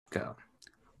Go.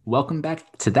 Welcome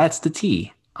back to That's the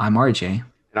T. I'm RJ, And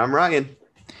I'm Ryan.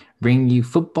 bringing you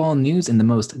football news in the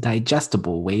most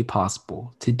digestible way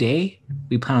possible. Today,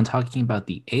 we plan on talking about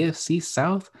the AFC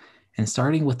South, and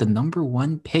starting with the number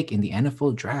one pick in the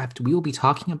NFL draft, we will be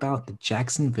talking about the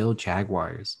Jacksonville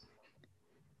Jaguars.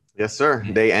 Yes, sir.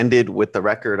 They ended with the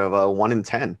record of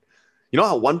 1-10. You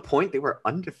know, at one point they were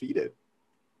undefeated.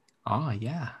 Oh,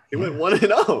 yeah. They went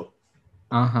 1-0.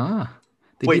 Uh-huh.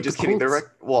 They Wait, beat the just kidding.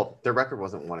 Colts. Their record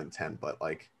wasn't 1-10, but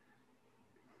like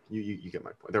you get my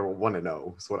point. They were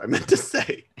 1-0 is what I meant to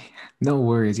say. No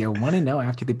worries. Yeah, 1-0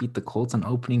 after they beat the Colts on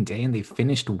opening day, and they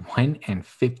finished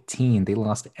 1-15. They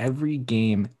lost every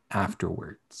game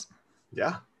afterwards.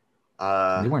 Yeah.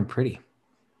 They weren't pretty.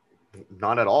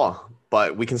 Not at all.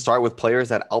 But we can start with players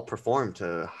that outperformed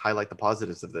to highlight the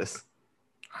positives of this.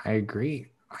 I agree.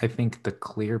 I think the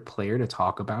clear player to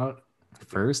talk about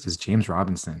first is James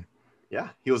Robinson. Yeah,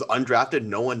 he was undrafted.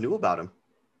 No one knew about him.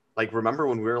 Like, remember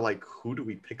when we were like, who do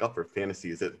we pick up for fantasy?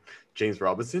 Is it James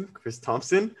Robinson, Chris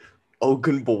Thompson,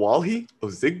 Ogunbowale,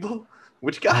 Ozigbo?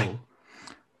 Which guy? Oh.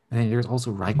 And then there's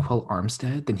also Raquel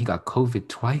Armstead. Then he got COVID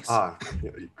twice.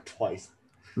 Twice.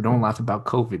 We don't laugh about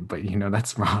COVID, but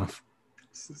that's rough.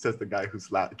 Says the guy who's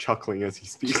chuckling as he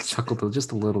speaks. Chuckled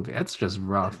just a little bit. That's just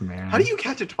rough, man. How do you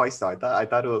catch it twice though? I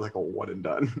thought it was like a one and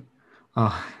done.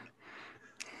 Oh,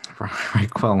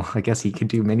 Raquel, I guess he can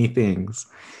do many things.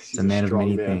 He's a man of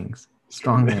many things.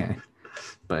 Strong man.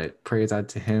 But prayers out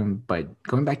to him. But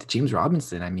going back to James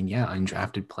Robinson,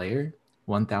 undrafted player,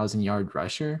 1,000-yard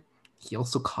rusher. He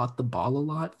also caught the ball a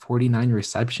lot, 49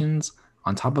 receptions.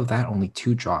 On top of that, only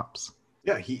 2 drops.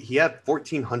 Yeah, he had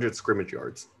 1,400 scrimmage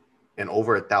yards and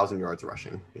over 1,000 yards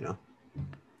rushing,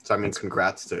 So,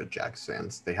 congrats to Jags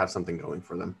fans. They have something going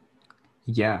for them.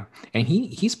 Yeah, and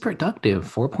he's productive,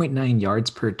 4.9 yards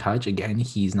per touch. Again,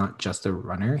 he's not just a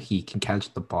runner. He can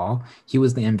catch the ball. He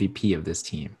was the MVP of this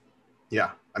team.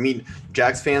 Yeah,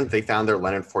 Jags fans, they found their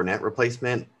Leonard Fournette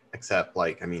replacement, except,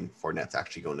 Fournette's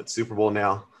actually going to the Super Bowl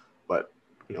now. But,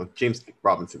 James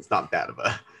Robinson's not bad of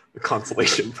a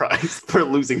consolation prize for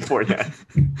losing Fournette.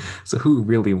 So who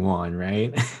really won,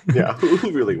 right? Yeah,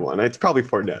 who really won? It's probably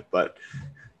Fournette, but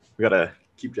we got to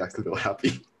keep Jacksonville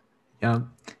happy. Yeah,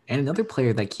 and another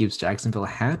player that keeps Jacksonville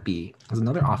happy is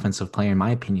another offensive player, in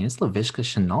my opinion. It's Laviska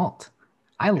Shenault.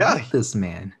 I like this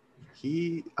man.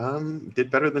 He did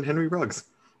better than Henry Ruggs.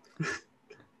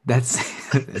 Is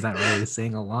that really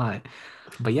saying a lot?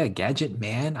 But yeah, Gadget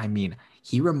Man,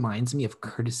 he reminds me of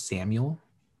Curtis Samuel,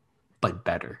 but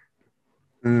better.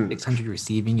 600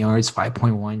 receiving yards,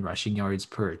 5.1 rushing yards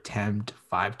per attempt,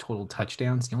 5 total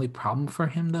touchdowns. The only problem for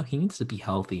him, though, he needs to be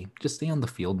healthy. Just stay on the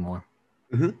field more.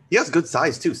 Mm-hmm. He has good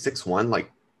size, too. 6'1",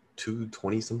 like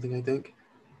 220 something, I think.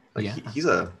 He's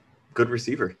a good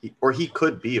receiver. He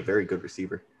could be a very good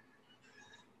receiver.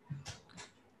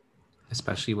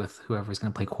 Especially with whoever's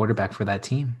going to play quarterback for that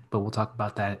team. But we'll talk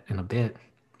about that in a bit.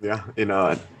 Yeah,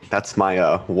 that's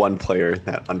my one player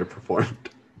that underperformed.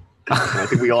 I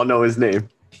think we all know his name.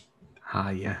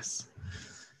 Yes.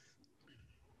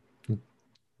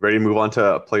 Ready to move on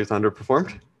to players underperformed?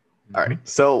 Mm-hmm. All right.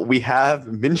 So we have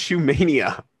Minshew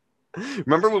Mania.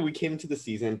 Remember when we came into the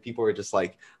season, people were just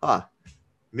like,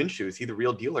 Minshew, is he the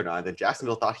real deal or not? And then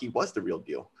Jacksonville thought he was the real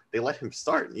deal. They let him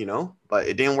start, but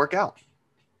it didn't work out.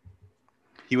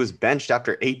 He was benched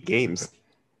after 8 games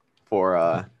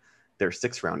for their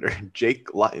 6th rounder,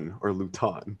 Jake Luton or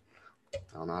Luton.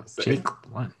 I don't know how to say Jake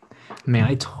Luton. Man,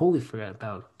 I totally forgot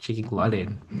about Jake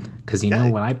Luton. Because know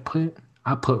what I put?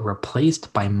 I put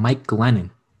replaced by Mike Glennon.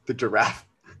 The giraffe.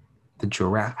 The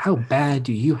giraffe. How bad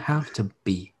do you have to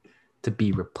be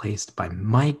replaced by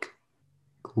Mike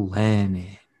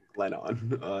Glennon? I don't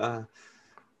know.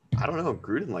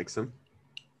 Gruden likes him.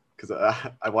 Because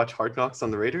I watch Hard Knocks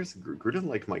on the Raiders. Gruden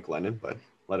liked Mike Glennon, but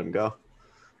let him go.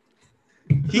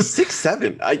 He's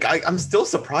 6'7". I'm still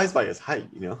surprised by his height,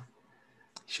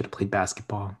 Should have played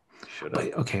basketball. Should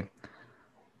have. Okay,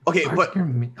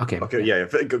 yeah.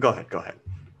 Go ahead.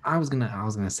 I was gonna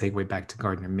segue back to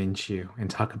Gardner Minshew and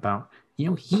talk about,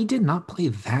 he did not play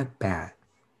that bad.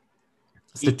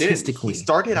 Statistically, he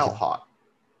started out hot.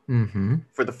 Mm-hmm.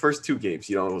 For the first 2 games,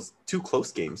 it was 2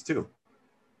 close games too.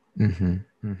 Mm-hmm.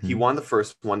 Mm-hmm. He won the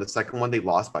first one. The second one they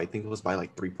lost by, I think it was by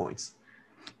like 3 points.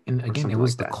 And again, it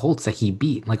was the Colts that he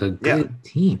beat, like a good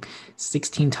team.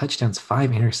 16 touchdowns, 5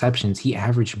 interceptions. He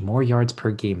averaged more yards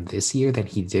per game this year than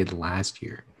he did last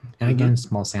year. And again,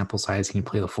 small sample size, he can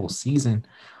play the full season.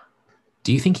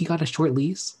 Do you think he got a short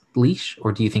leash,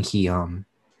 or do you think you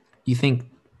think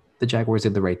the Jaguars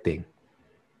did the right thing?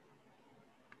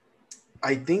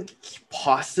 I think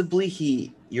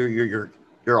possibly you're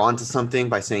you're onto something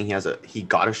by saying he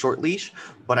got a short leash,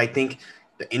 but I think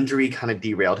the injury kind of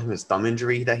derailed him, his thumb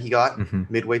injury that he got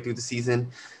midway through the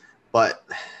season. But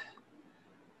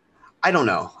I don't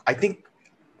know.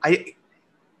 I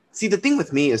see, the thing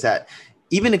with me is that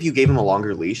even if you gave him a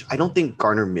longer leash, I don't think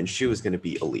Gardner Minshew is going to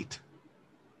be elite.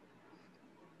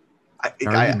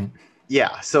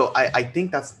 So I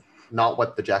think that's not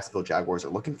what the Jacksonville Jaguars are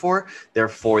looking for.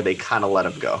 Therefore, they kind of let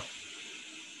him go.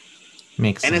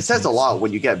 Makes sense. And it says a lot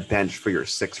when you get benched for your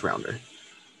 6th rounder.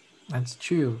 That's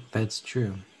true.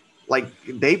 Like,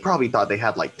 they probably thought they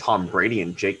had like Tom Brady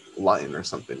and Jake Luton or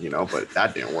something, but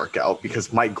that didn't work out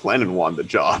because Mike Glennon won the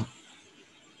job.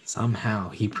 Somehow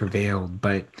he prevailed,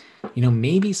 but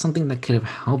maybe something that could have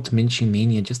helped Minshew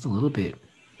Mania just a little bit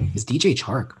is DJ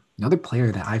Chark, another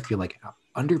player that I feel like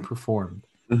underperformed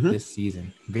this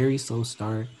season. Very slow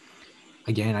start.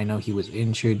 Again, I know he was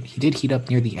injured. He did heat up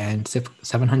near the end,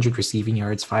 700 receiving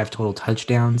yards, 5 total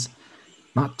touchdowns.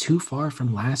 Not too far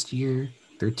from last year,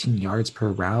 13 yards per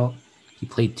route. He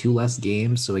played 2 less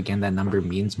games, so again, that number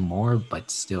means more, but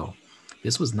still.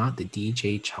 This was not the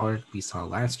DJ Chark we saw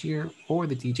last year or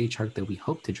the DJ Chark that we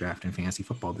hope to draft in fantasy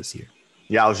football this year.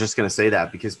 Yeah, I was just going to say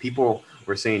that because people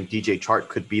were saying DJ Chark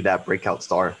could be that breakout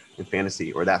star in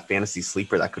fantasy or that fantasy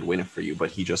sleeper that could win it for you,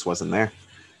 but he just wasn't there.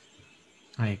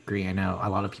 I agree. I know a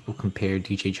lot of people compare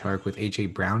DJ Chark with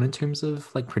AJ Brown in terms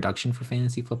of like production for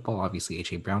fantasy football. Obviously,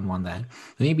 AJ Brown won that.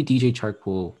 But maybe DJ Chark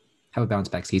will have a bounce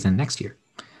back season next year.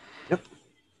 Yep.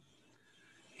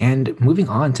 And moving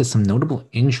on to some notable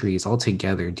injuries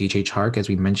altogether. DJ Chark, as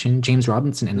we mentioned, James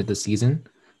Robinson ended the season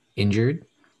injured.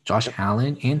 Josh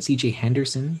Allen and CJ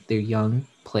Henderson, their young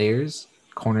players,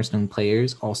 cornerstone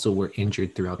players, also were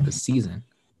injured throughout the season.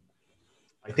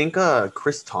 I think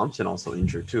Chris Thompson also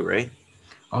injured too, right?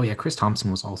 Oh yeah, Chris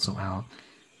Thompson was also out,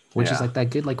 which is like that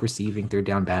good like receiving third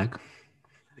down back.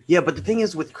 Yeah, but the thing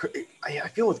is I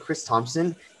feel with Chris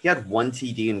Thompson, he had 1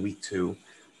 TD in week 2.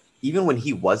 Even when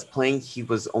he was playing, he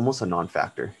was almost a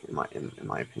non-factor in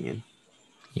my opinion.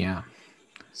 Yeah.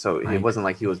 So it wasn't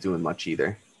like he was doing much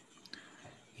either.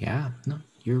 Yeah, no,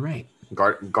 you're right.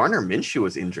 Gardner Minshew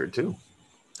was injured too.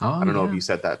 Oh, I don't know if you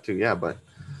said that too. Yeah, but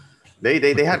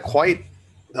they had quite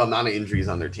the amount of injuries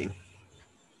on their team.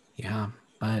 Yeah,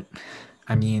 but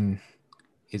I mean,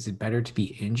 is it better to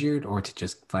be injured or to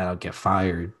just flat out get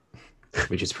fired?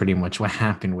 Which is pretty much what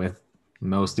happened with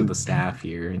most of the staff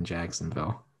here in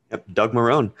Jacksonville. Yep, Doug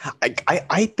Marrone.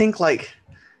 I think like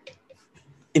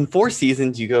in 4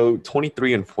 seasons you go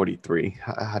 23-43.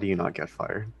 How do you not get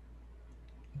fired?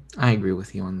 I agree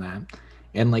with you on that.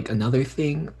 And like another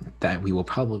thing that we will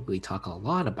probably talk a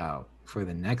lot about for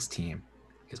the next team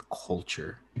is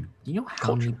culture. You know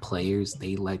how many players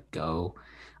they let go?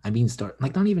 I mean,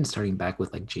 not even starting back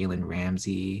with like Jalen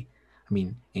Ramsey. I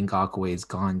mean, Ngakoue is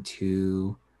gone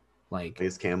too. Like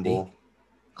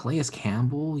Calais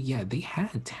Campbell. Yeah, they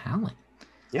had talent.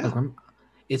 Yeah, like,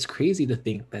 it's crazy to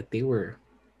think that they were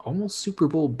almost Super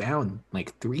Bowl bound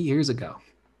like 3 years ago.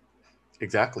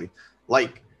 Exactly,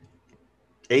 like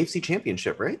AFC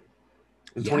Championship, right?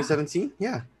 In 2017,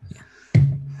 yeah.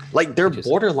 Like they're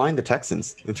borderline the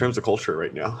Texans in terms of culture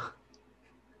right now.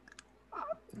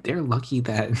 They're lucky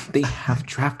that they have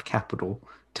draft capital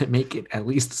to make it at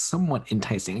least somewhat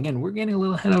enticing. Again, we're getting a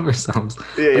little ahead of ourselves.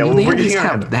 Yeah, they at least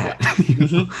have that.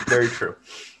 Yeah. Very true.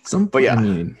 I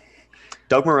mean,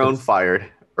 Doug Marrone fired,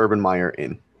 Urban Meyer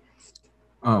in.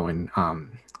 Oh, and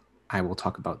I will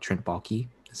talk about Trent Baalke.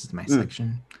 This is my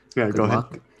section. Yeah, go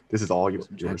ahead. This is all yours.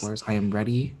 Jaguars. I am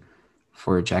ready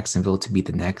for Jacksonville to be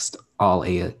the next all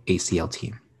ACL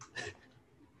team.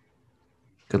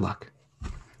 Good luck.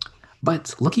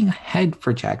 But looking ahead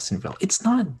for Jacksonville, it's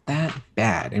not that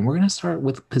bad. And we're going to start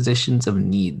with positions of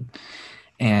need.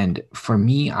 And for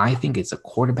me, I think it's a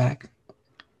quarterback,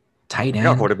 tight end.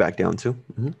 Yeah, quarterback down too.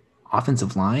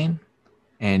 Offensive line,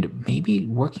 and maybe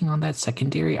working on that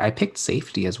secondary. I picked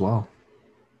safety as well.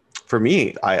 For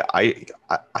me, I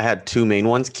had 2 main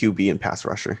ones, QB and pass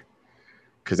rusher.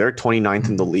 Because they're 29th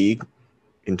in the league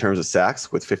in terms of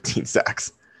sacks with 15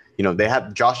 sacks. You know, they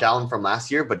had Josh Allen from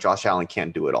last year, but Josh Allen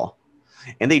can't do it all.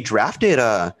 And they drafted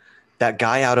that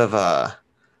guy out of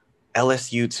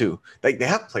LSU too. Like they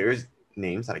have players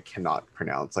names that I cannot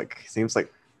pronounce. Like his name's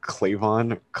like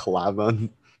Clavon.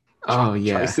 Oh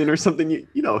yeah, Tyson or something. You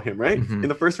know him, right? In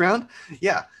the first round.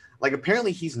 Yeah. Like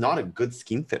apparently he's not a good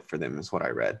scheme fit for them, is what I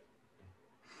read.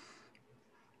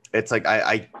 It's like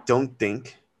I don't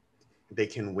think they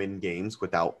can win games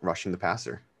without rushing the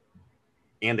passer.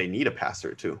 And they need a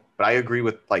passer too. But I agree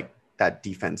with like that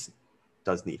defense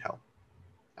does need help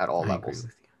at all levels.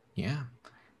 Yeah.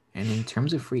 And in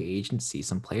terms of free agency,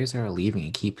 some players that are leaving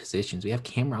in key positions. We have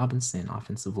Cam Robinson,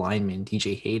 offensive lineman,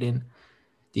 DJ Hayden,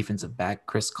 defensive back,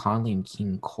 Chris Conley and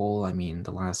King Cole. I mean,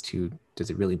 the last two, does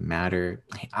it really matter?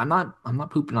 I'm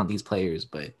not pooping on these players,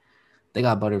 but they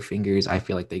got butterfingers. I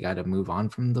feel like they got to move on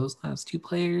from those last two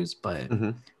players. But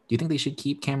do you think they should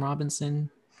keep Cam Robinson?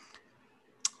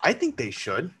 I think they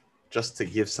should, just to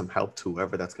give some help to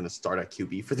whoever that's going to start at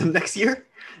QB for them next year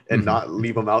and not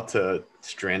leave them out to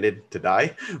stranded to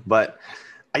die. But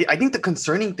I think the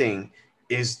concerning thing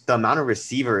is the amount of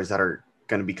receivers that are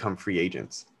going to become free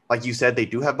agents. Like you said, they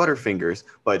do have butterfingers,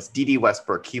 but it's D.D.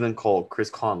 Westbrook, Keelan Cole, Chris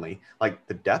Conley. Like,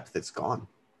 the depth is gone.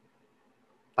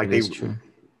 Like,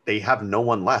 they have no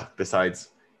one left besides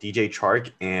DJ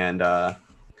Chark and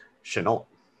Chenault.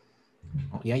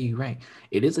 Oh, yeah, you're right.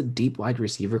 It is a deep wide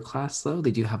receiver class, though.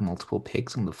 They do have multiple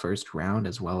picks in the first round,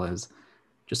 as well as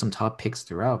just some top picks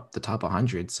throughout the top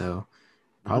 100. So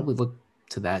probably look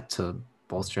to that to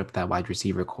bolster up that wide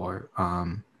receiver core.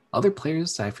 Other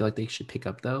players I feel like they should pick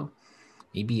up, though,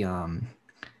 maybe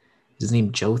his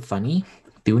name Joe Thuney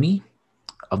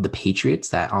of the Patriots,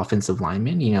 that offensive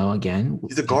lineman. Again,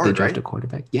 he's a guard, they draft right? a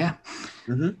quarterback. Yeah,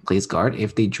 plays guard.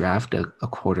 If they draft a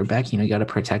quarterback, you got to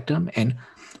protect him. And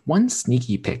one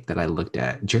sneaky pick that I looked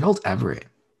at, Gerald Everett.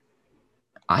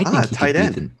 I think he tight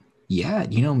could end.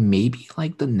 Maybe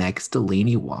like the next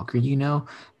Delaney Walker.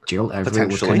 Gerald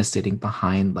Everett was kind of sitting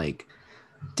behind like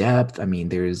depth. I mean,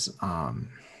 there's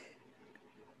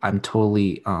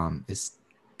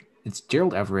it's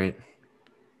Gerald Everett,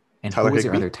 and who was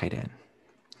their other tight end?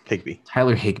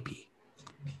 Tyler Higbee.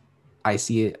 I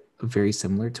see it very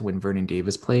similar to when Vernon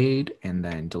Davis played, and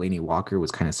then Delaney Walker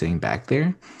was kind of sitting back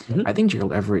there. I think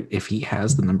Gerald Everett, if he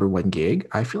has the number one gig,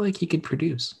 I feel like he could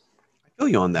produce. I feel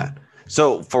you on that.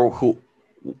 So for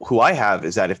who I have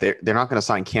is that if they're not going to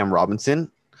sign Cam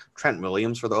Robinson, Trent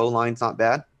Williams for the O-line's not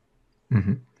bad.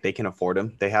 They can afford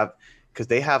him. They have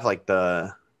like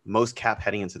the most cap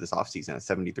heading into this offseason at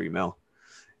 $73 million.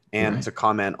 And to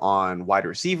comment on wide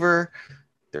receiver,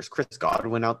 there's Chris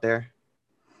Godwin out there.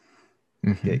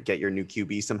 Get your new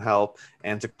QB some help.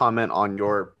 And to comment on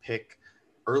your pick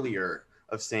earlier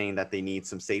of saying that they need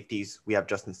some safeties, we have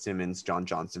Justin Simmons, John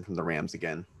Johnson from the Rams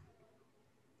again.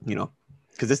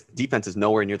 Because this defense is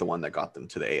nowhere near the one that got them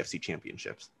to the AFC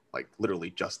championships, like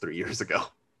literally just 3 years ago.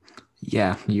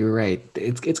 Yeah, you're right.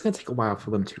 It's going to take a while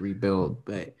for them to rebuild,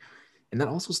 and that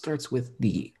also starts with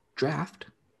the draft,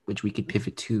 which we could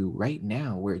pivot to right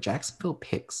now, where Jacksonville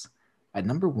picks at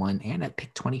number 1 and at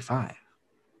pick 25.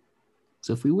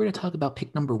 So if we were to talk about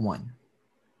pick number 1,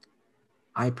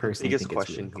 I personally think it's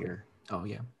really cool. Here. Oh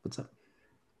yeah, what's up?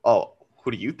 Oh,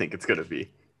 who do you think it's gonna be?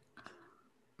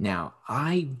 Now,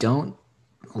 I don't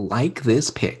like this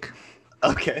pick.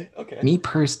 Okay. Me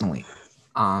personally,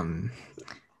 but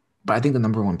I think the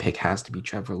number 1 pick has to be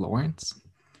Trevor Lawrence.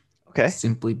 Okay.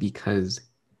 Simply because,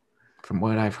 from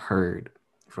what I've heard,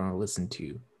 from what I listened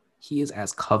to, he is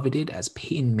as coveted as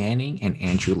Peyton Manning and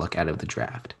Andrew Luck out of the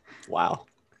draft. Wow.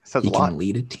 He can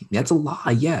lead a team. That's a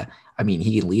lot, yeah. I mean,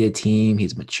 he can lead a team.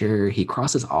 He's mature. He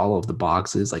crosses all of the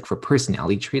boxes. Like, for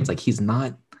personality traits, like, he's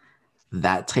not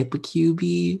that type of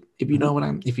QB, if you know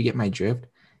if you get my drift.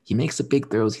 He makes the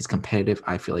big throws. He's competitive.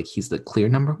 I feel like he's the clear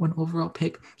number 1 overall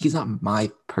pick. He's not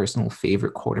my personal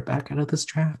favorite quarterback out of this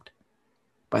draft,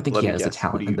 but I think he has the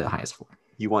talent and the highest floor.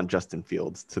 You want Justin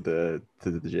Fields to the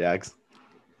Jags?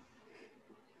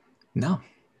 No.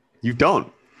 You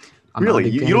don't? Really?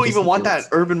 You don't even want that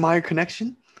Urban Meyer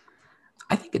connection?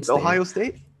 I think it's Ohio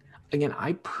State? Again,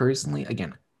 I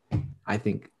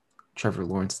think Trevor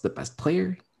Lawrence is the best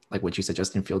player. Like what you said,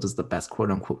 Justin Fields is the best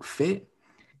quote-unquote fit.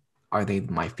 Are they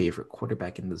my favorite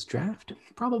quarterback in this draft?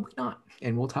 Probably not.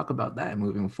 And we'll talk about that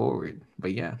moving forward.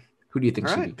 But yeah, who do you think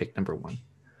should be picked number 1?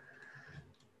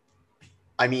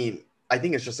 I mean, I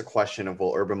think it's just a question of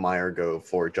will Urban Meyer go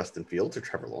for Justin Fields or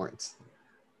Trevor Lawrence?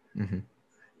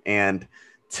 And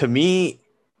to me,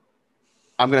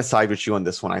 I'm going to side with you on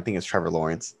this one. I think it's Trevor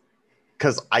Lawrence.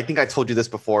 Because I think I told you this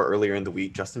before earlier in the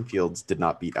week. Justin Fields did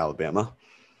not beat Alabama.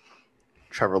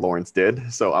 Trevor Lawrence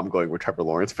did. So I'm going with Trevor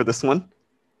Lawrence for this one.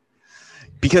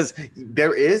 Because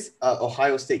there is an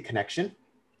Ohio State connection.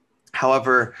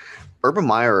 However, Urban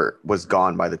Meyer was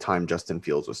gone by the time Justin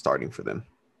Fields was starting for them.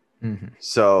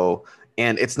 So,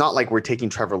 and it's not like we're taking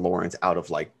Trevor Lawrence out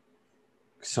of like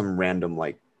some random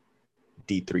like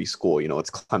D3 school,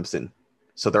 it's Clemson.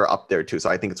 So they're up there too.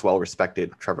 So I think it's well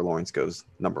respected. Trevor Lawrence goes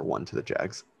number 1 to the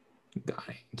Jags. Got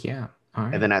it. Yeah. All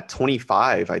right. And then at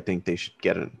 25, I think they should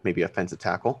get maybe offensive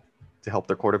tackle to help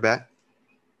their quarterback.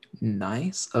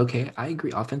 Nice. Okay, I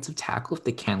agree. Offensive tackle, if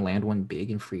they can't land one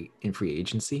big in free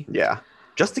agency. Yeah,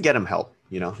 just to get him help.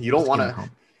 You don't want to,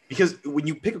 Because when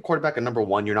you pick a quarterback at number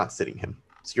 1, you're not sitting him.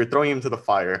 So you're throwing him to the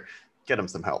fire. Get him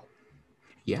some help.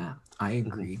 Yeah, I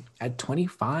agree. At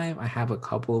 25, I have a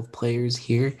couple of players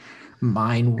here.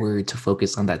 Mine were to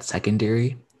focus on that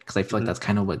secondary because I feel like that's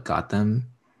kind of what got them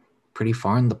pretty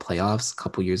far in the playoffs a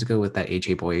couple years ago with that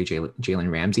AJ Boye, Jalen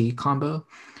Ramsey combo.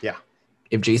 Yeah.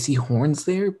 If JC Horn's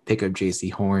there, pick up JC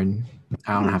Horn.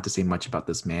 I don't have to say much about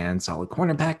this man. Solid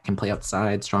cornerback, can play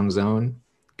outside, strong zone,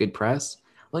 good press.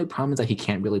 The only problem is that he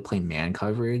can't really play man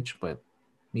coverage, but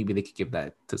maybe they could give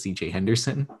that to CJ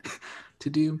Henderson to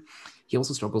do. He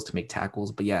also struggles to make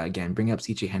tackles. But yeah, again, bring up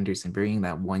CJ Henderson, bringing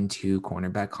that 1-2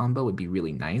 cornerback combo would be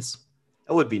really nice.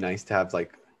 It would be nice to have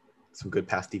like some good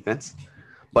pass defense.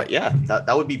 But yeah,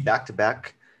 that would be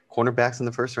back-to-back cornerbacks in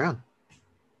the first round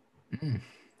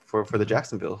for the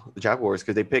the Jaguars,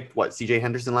 because they picked CJ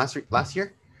Henderson last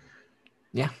year?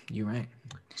 Yeah, you're right.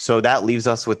 So that leaves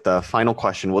us with the final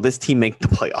question. Will this team make the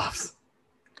playoffs?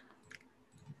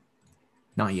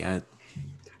 Not yet.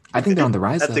 I think they're on the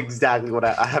rise. That's exactly what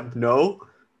I have. No,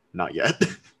 not yet.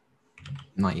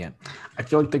 Not yet. I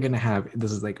feel like they're going to have,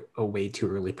 this is like a way too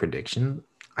early prediction.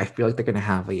 I feel like they're going to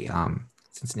have a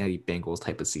Cincinnati Bengals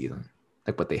type of season,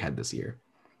 like what they had this year.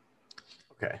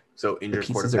 Okay. So injured the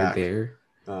pieces quarterback. Are there.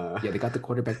 Yeah, they got the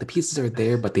quarterback. The pieces are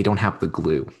there, but they don't have the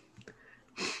glue.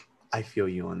 I feel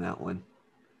you on that one.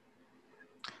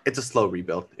 It's a slow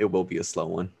rebuild. It will be a slow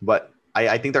one, but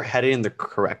I think they're headed in the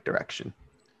correct direction.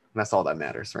 And that's all that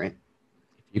matters, right?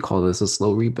 If you call this a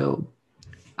slow rebuild,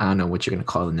 I don't know what you're going to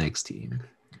call the next team.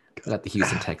 We got the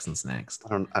Houston Texans next.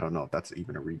 I don't know if that's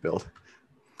even a rebuild.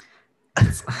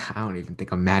 I don't even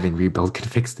think a Madden rebuild could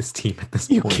fix this team at this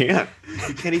point. You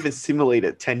can't even simulate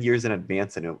it 10 years in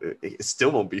advance, and it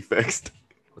still won't be fixed.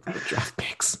 Without the draft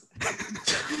picks.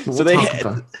 So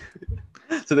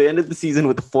they ended the season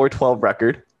with a 4-12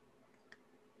 record.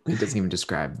 It doesn't even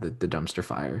describe the dumpster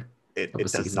fire. It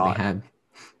does not. It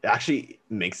actually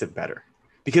makes it better.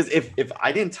 Because if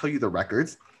I didn't tell you the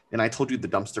records and I told you the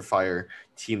dumpster fire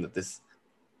team that this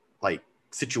like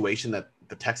situation that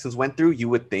the Texans went through, you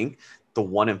would think the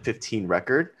 1-15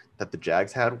 record that the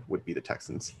Jags had would be the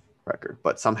Texans record.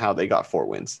 But somehow they got 4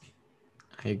 wins.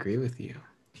 I agree with you.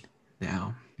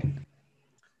 Now,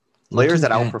 players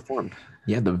that outperformed.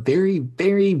 Yeah, the very,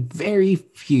 very, very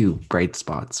few bright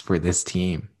spots for this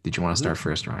team. Did you want to start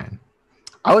first, Ryan?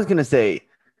 I was going to say,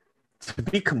 to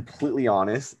be completely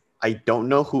honest, I don't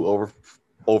know who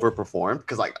overperformed,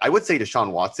 because like I would say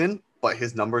Deshaun Watson, but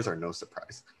his numbers are no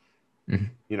surprise.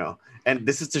 You know, and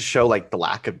this is to show like the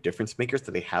lack of difference makers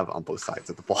that they have on both sides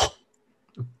of the ball.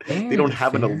 They don't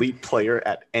have an elite player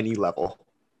at any level.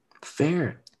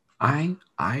 Fair. I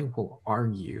will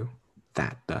argue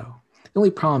that though. The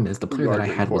only problem is the player that I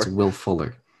had was Will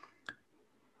Fuller.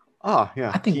 Oh,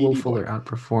 yeah. I think Will Fuller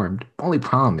outperformed. The only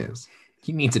problem is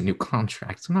he needs a new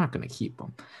contract, so I'm not going to keep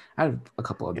him. I have a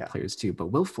couple other players too, but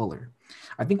Will Fuller,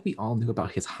 I think we all knew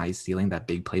about his high ceiling, that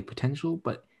big play potential,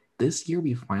 but this year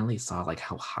we finally saw like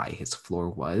how high his floor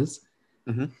was.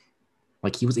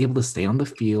 Like he was able to stay on the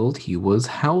field. He was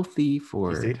healthy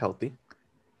He stayed healthy.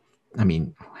 I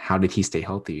mean, how did he stay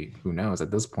healthy? Who knows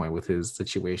at this point with his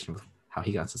situation with how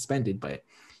he got suspended, but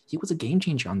he was a game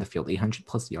changer on the field. 800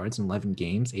 plus yards in 11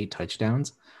 games, 8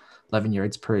 touchdowns, 11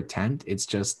 yards per attempt. It's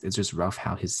just rough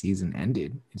how his season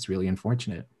ended. It's really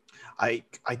unfortunate. I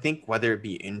think whether it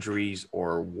be injuries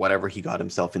or whatever he got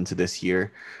himself into this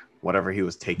year, whatever he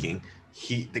was taking,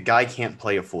 the guy can't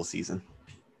play a full season.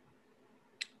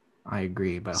 I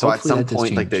agree, but so at some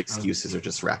point, like the excuses are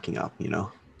just racking up, you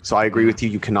know. So I agree with you.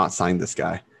 You cannot sign this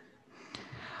guy.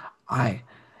 I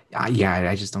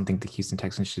just don't think the Houston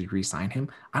Texans should re-sign him.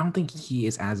 I don't think he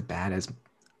is as bad as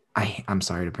I'm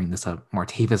sorry to bring this up,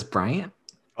 Martavis Bryant.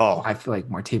 Oh, I feel like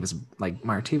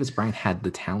Martavis Bryant had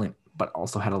the talent, but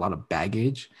also had a lot of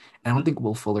baggage. And I don't think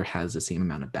Will Fuller has the same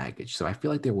amount of baggage. So I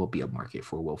feel like there will be a market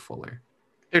for Will Fuller.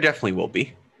 There definitely will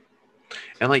be.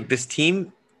 And like this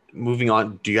team, moving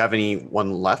on, do you have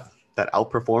anyone left that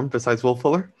outperformed besides Will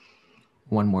Fuller?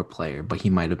 One more player, but he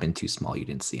might have been too small. You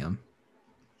didn't see him.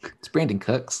 It's Brandon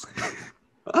Cooks.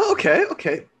 Oh,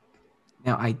 okay.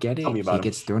 Now I get it. He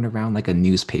gets thrown around like a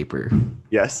newspaper.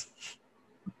 Yes.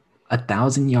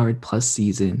 1,000-yard plus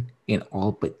season in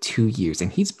all but 2 years,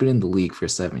 and he's been in the league for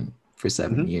seven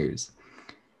years.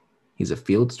 He's a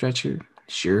field stretcher,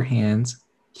 sure hands.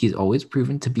 He's always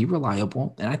proven to be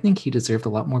reliable, and I think he deserved a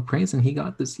lot more praise than he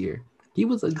got this year. He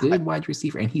was a good wide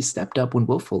receiver, and he stepped up when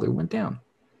Will Fuller went down.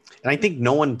 And I think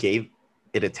no one gave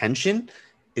it attention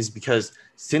is because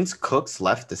since Cooks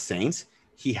left the Saints,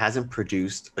 he hasn't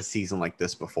produced a season like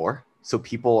this before. So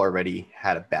people already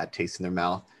had a bad taste in their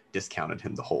mouth, discounted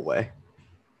him the whole way.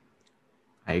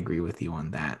 I agree with you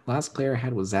on that. Last player I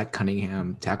had was Zach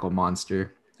Cunningham, tackle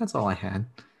monster. That's all I had.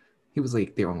 He was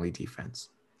like their only defense.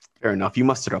 Fair enough. You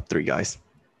mustered up 3 guys.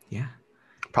 Yeah.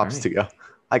 Props to you.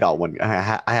 I got one.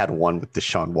 I had one with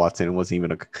Deshaun Watson. It wasn't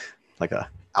even a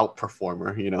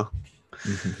outperformer, you know.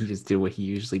 He just did what he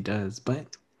usually does.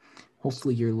 But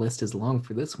hopefully your list is long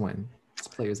for this one. It's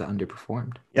players that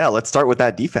underperformed. Yeah, let's start with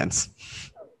that defense.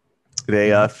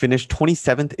 They finished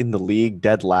 27th in the league,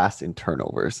 dead last in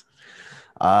turnovers.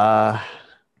 I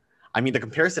mean, the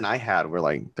comparison I had were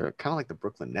like they're kind of like the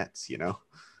Brooklyn Nets, you know.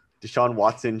 Deshaun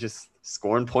Watson just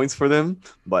scoring points for them,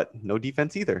 but no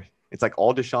defense either. It's like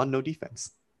all Deshaun, no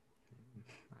defense.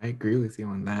 I agree with you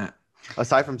on that.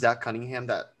 Aside from Zach Cunningham,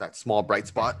 that small bright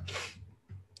spot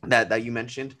that you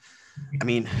mentioned, I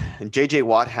mean, JJ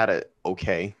Watt had a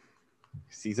okay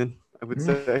season, I would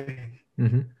say.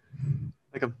 Mm-hmm.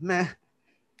 Like a meh,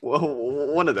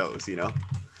 one of those, you know.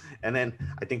 And then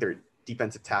I think their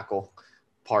defensive tackle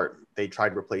part, they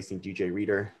tried replacing DJ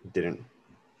Reader, didn't.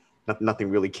 Nothing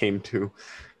really came to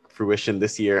fruition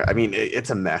this year. I mean, it's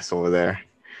a mess over there.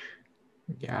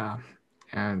 Yeah,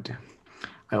 and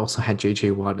I also had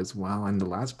JJ Watt as well. And the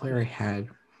last player I had,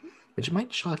 which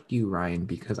might shock you, Ryan,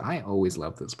 because I always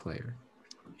love this player.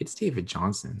 It's David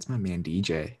Johnson. It's my man,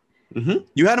 DJ. Mm-hmm.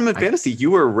 You had him in fantasy.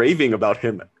 You were raving about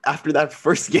him after that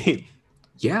first game.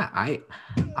 Yeah,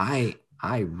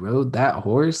 I rode that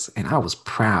horse and I was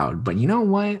proud. But you know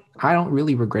what? I don't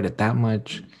really regret it that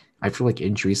much. I feel like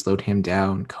injury slowed him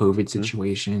down, COVID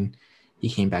situation. Mm-hmm. He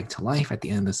came back to life at the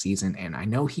end of the season. And I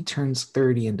know he turns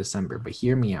 30 in December, but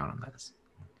hear me out on this.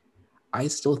 I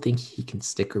still think he can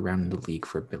stick around in the league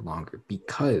for a bit longer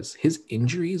because his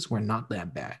injuries were not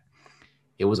that bad.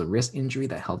 It was a wrist injury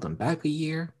that held him back a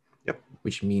year,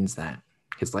 which means that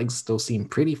his legs still seem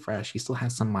pretty fresh. He still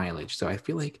has some mileage. So I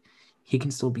feel like he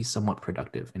can still be somewhat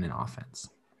productive in an offense,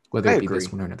 whether it be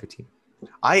this one or another team.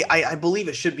 I believe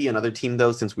it should be another team,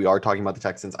 though, since we are talking about the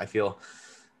Texans. I feel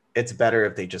it's better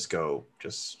if they just go,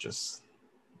 just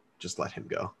let him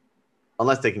go.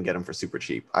 Unless they can get him for super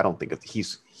cheap. I don't think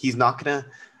he's not going to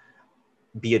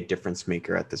be a difference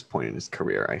maker at this point in his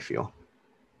career, I feel.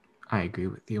 I agree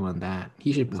with you on that.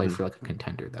 He should play for like a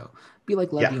contender, though. Be like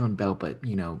Le'Veon Bell, but,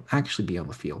 actually be on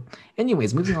the field.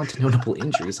 Anyways, moving on to notable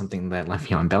injuries, something that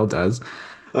Le'Veon Bell does.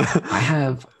 I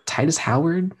have Titus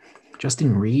Howard,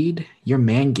 Justin Reed, your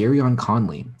man, Garyon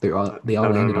Conley. They all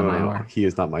landed on IR. No. He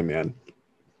is not my man.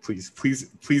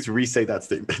 Please re-say that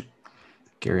statement.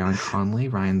 Garyon Conley,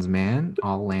 Ryan's man,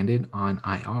 all landed on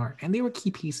IR. And they were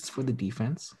key pieces for the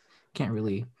defense. Can't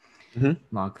really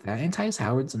knock that. And Titus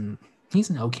Howard's he's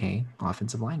an okay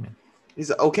offensive lineman. He's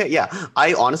okay, yeah.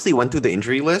 I honestly went through the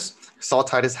injury list, saw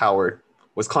Titus Howard,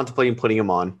 was contemplating putting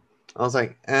him on. I was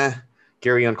like,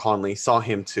 Garyon Conley, saw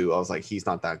him too. I was like, he's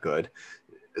not that good.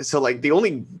 So, like, the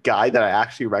only guy that I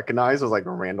actually recognized was, like,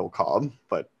 Randall Cobb.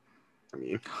 But, I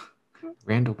mean,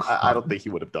 Randall Cobb. I don't think he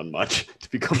would have done much, to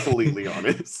be completely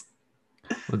honest.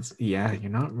 Yeah,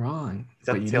 you're not wrong. He's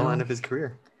at the tail end of his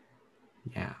career.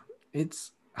 Yeah,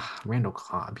 it's Randall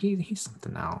Cobb. He's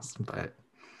something else, but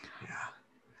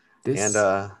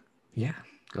yeah,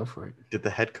 go for it. Did the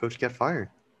head coach get fired?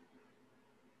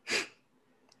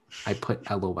 I put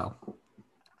LOL.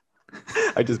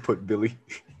 I just put Billy.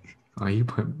 Oh, you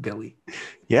put Billy.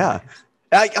 Yeah,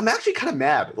 I'm actually kind of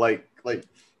mad. Like,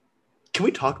 can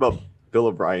we talk about Bill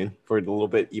O'Brien for a little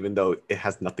bit, even though it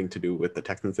has nothing to do with the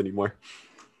Texans anymore?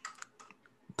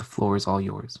 The floor is all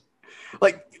yours.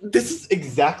 Like, this is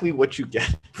exactly what you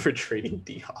get for trading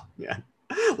D-Hop, man.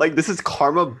 Like, this is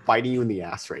karma biting you in the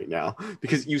ass right now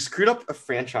because you screwed up a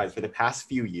franchise for the past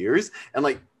few years, and,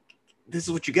 like, this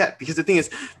is what you get. Because the thing is,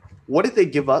 what did they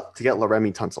give up to get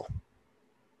Laramie Tunsil?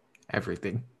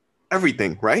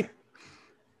 Everything, right?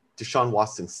 Deshaun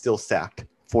Watson still sacked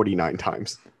 49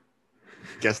 times.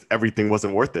 Guess everything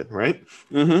wasn't worth it, right?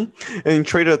 And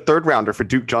traded a third rounder for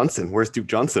Duke Johnson. Where's Duke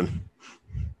Johnson?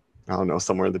 I don't know,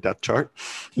 somewhere in the depth chart.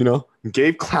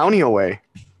 Gave Clowney away.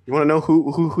 You want to know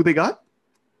who they got?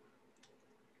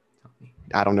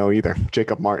 I don't know either.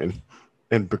 Jacob Martin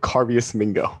and Bacarvius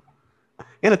Mingo.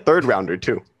 And a third rounder,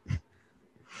 too.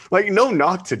 Like, no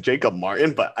knock to Jacob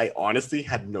Martin, but I honestly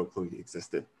had no clue he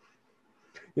existed.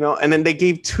 And then they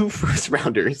gave 2 first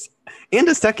rounders and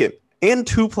a second and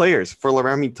 2 players for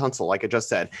Laramie Tunsil, like I just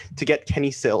said, to get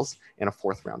Kenny Sills and a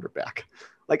 4th rounder back.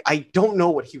 Like, I don't know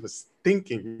what he was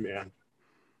thinking, man.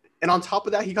 And on top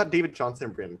of that, he got David Johnson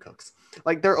and Brandon Cooks.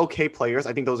 Like, they're okay players.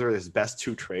 I think those are his best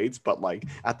 2 trades, but, like,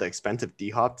 at the expense of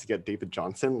D-Hop to get David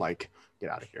Johnson, like, get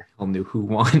out of here. We all knew who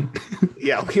won.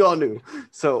 Yeah, we all knew.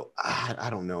 So, I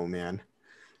don't know, man.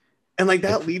 And, like,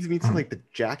 that leads me to, like, the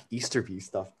Jack Easterby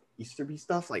stuff. Easterby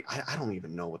stuff. Like, I don't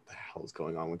even know what the hell is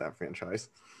going on with that franchise.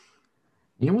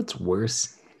 You know what's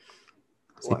worse?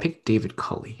 They picked David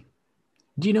Culley.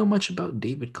 Do you know much about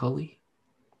David Culley?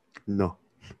 No.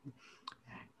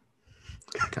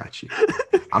 Got you.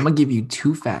 I'm going to give you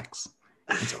 2 facts.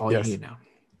 That's all you need to know.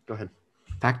 Go ahead.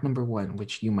 Fact number 1,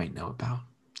 which you might know about.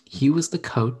 He was the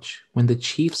coach when the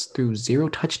Chiefs threw 0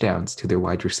 touchdowns to their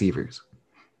wide receivers.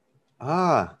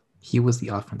 He was the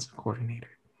offensive coordinator.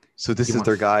 So this is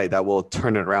their guy that will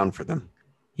turn it around for them.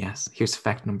 Yes. Here's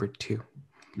fact number 2.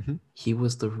 Mm-hmm. He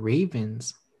was the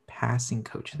Ravens passing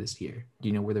coach this year. Do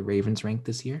you know where the Ravens ranked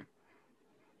this year?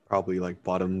 Probably like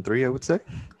bottom 3, I would say.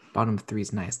 Bottom 3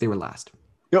 is nice. They were last.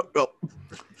 Yep.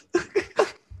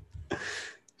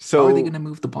 So, how are they going to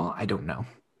move the ball? I don't know.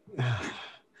 Well,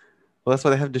 that's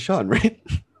why they have Deshaun, right?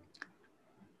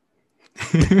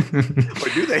 Or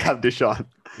do they have Deshaun?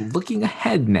 Looking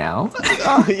ahead now.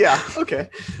 Yeah. Okay.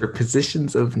 For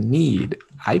positions of need,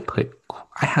 I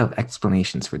have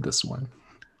explanations for this one.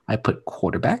 I put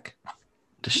quarterback.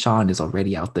 Deshaun is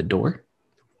already out the door.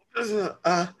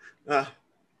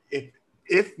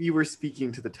 If you were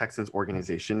speaking to the Texans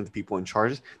organization, the people in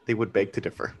charge, they would beg to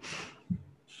differ.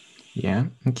 Yeah.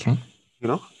 Okay. You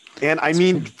know, and I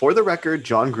mean, for the record,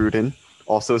 John Gruden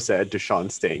also said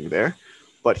Deshaun's staying there,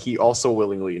 but he also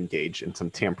willingly engaged in some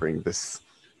tampering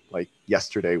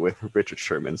yesterday with Richard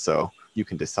Sherman. So you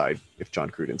can decide if John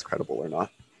Gruden's credible or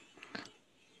not.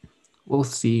 We'll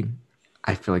see.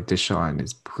 I feel like Deshaun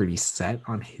is pretty set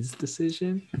on his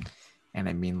decision. And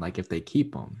I mean, like, if they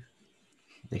keep him,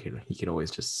 he could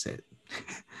always just sit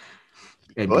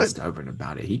and be stubborn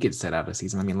about it. He could sit out a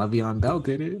season. I mean, Le'Veon Bell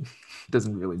did it.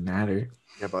 Doesn't really matter.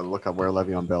 Yeah, but look at where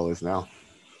Le'Veon Bell is now.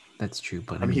 That's true.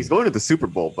 But I mean, he's going to the Super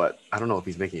Bowl, but I don't know if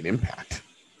he's making an impact.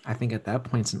 I think at that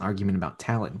point, it's an argument about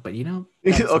talent. But,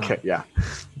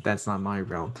 that's not my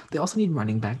realm. They also need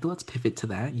running back. Let's pivot to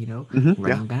that,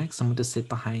 running back, someone to sit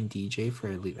behind DJ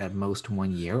for at most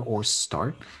 1 year or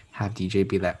start. Have DJ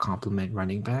be that complement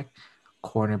running back.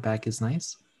 Cornerback is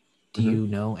nice. Do you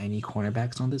know any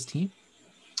cornerbacks on this team?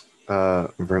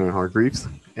 Vernon Hargreaves,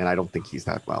 and I don't think he's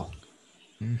that well.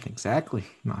 Exactly.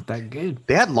 Not that good.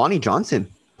 They had Lonnie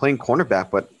Johnson playing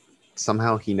cornerback, but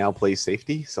somehow he now plays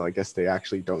safety, so I guess they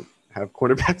actually don't have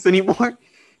cornerbacks anymore.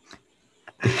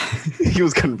 He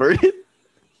was converted?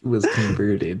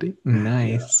 Nice.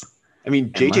 Yeah. I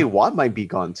mean, J.J. Watt might be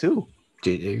gone too.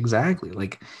 Exactly.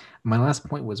 Like, my last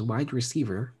point was wide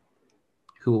receiver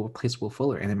who will replace Will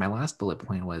Fuller. And then my last bullet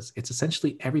point was it's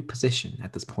essentially every position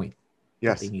at this point.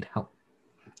 Yes. They need help.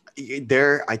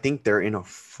 I think they're in a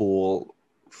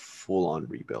full-on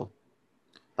rebuild.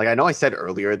 Like, I know I said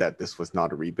earlier that this was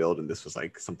not a rebuild and this was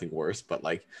like something worse, but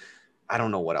like, I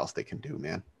don't know what else they can do,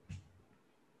 man.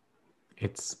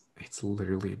 It's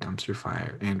literally a dumpster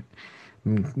fire. And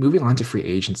moving on to free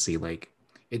agency, like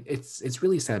it's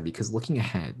really sad because looking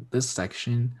ahead, this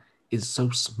section is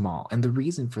so small. And the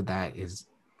reason for that is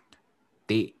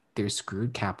they're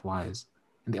screwed cap wise.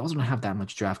 And they also don't have that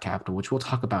much draft capital, which we'll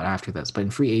talk about after this. But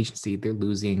in free agency, they're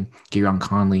losing Garon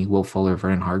Conley, Will Fuller,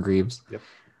 Vernon Hargreaves. Yep.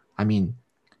 I mean,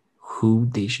 who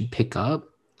they should pick up?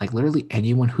 Like literally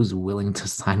anyone who's willing to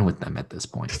sign with them at this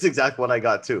point. That's exactly what I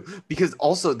got too. Because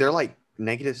also they're like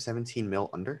negative 17 mil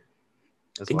under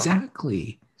as well.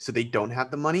 Exactly. So they don't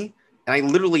have the money. And I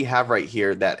literally have right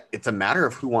here that it's a matter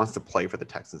of who wants to play for the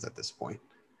Texans at this point.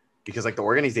 Because like the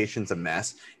organization's a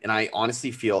mess. And I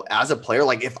honestly feel as a player,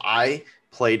 like if I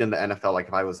played in the NFL, like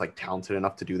if I was like talented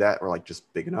enough to do that or like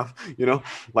just big enough,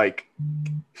 like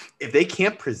if they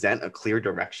can't present a clear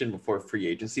direction before free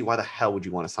agency, why the hell would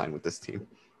you want to sign with this team?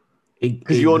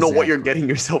 Because you don't know what you're getting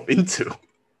yourself into.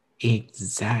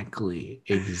 Exactly.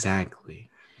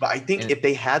 But I think if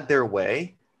they had their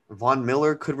way, Von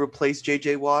Miller could replace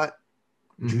JJ Watt.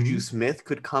 Juju Smith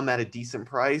could come at a decent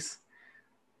price.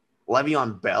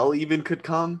 Le'Veon Bell even could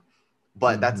come.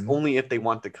 But that's only if they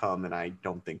want to come, and I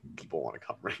don't think people want to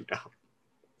come right now.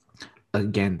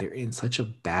 Again, they're in such a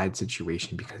bad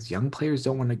situation because young players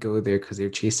don't want to go there because they're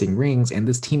chasing rings, and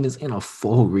this team is in a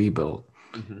full rebuild.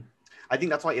 I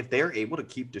think that's why if they're able to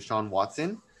keep Deshaun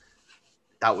Watson,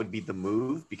 that would be the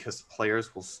move because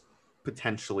players will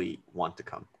potentially want to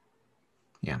come.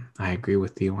 Yeah, I agree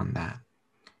with you on that.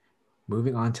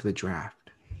 Moving on to the draft.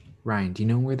 Ryan, do you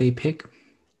know where they pick?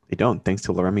 They don't, thanks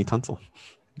to Laramie Tunsil.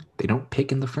 They don't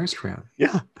pick in the first round.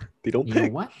 Yeah, they don't pick. You know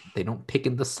what? They don't pick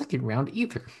in the second round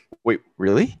either. Wait,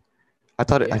 really? I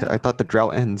thought I thought the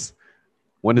drought ends.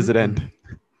 When does it end?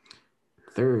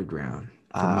 Third round,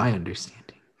 from my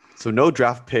understanding. So no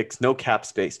draft picks, no cap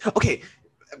space. Okay,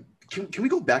 can we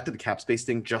go back to the cap space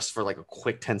thing just for like a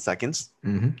quick 10 seconds?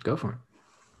 Go for it.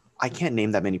 I can't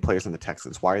name that many players on the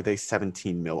Texans. Why are they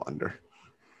 17 mil under?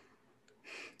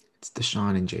 It's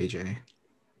Deshaun and JJ.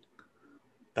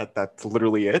 That's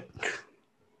literally it?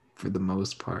 For the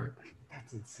most part.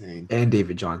 That's insane. And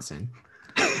David Johnson.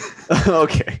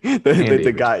 Okay.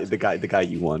 The guy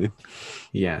you wanted.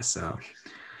 Yeah, so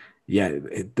yeah,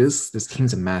 this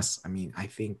team's a mess. I mean, I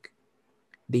think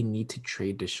they need to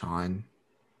trade Deshaun,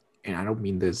 and I don't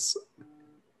mean this.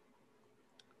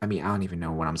 I mean, I don't even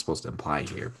know what I'm supposed to imply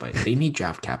here, but they need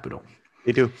draft capital.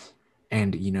 They do.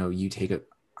 And you take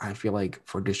I feel like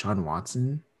for Deshaun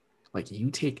Watson, like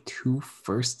you take 2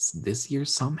 firsts this year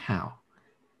somehow,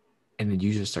 and then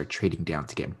you just start trading down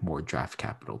to get more draft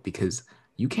capital because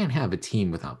you can't have a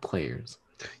team without players.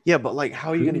 Yeah, but like, how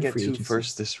are you going to get 2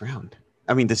 firsts this round?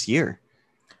 I mean, this year.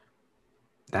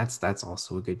 That's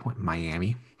also a good point.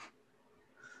 Miami.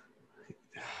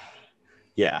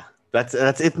 Yeah, that's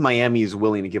if Miami is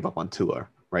willing to give up on Tua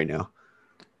right now.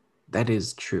 That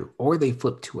is true. Or they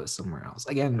flip Tua somewhere else.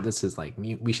 Again, this is like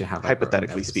we should have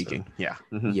hypothetically speaking. Yeah.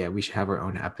 Mm-hmm. Yeah, we should have our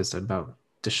own episode about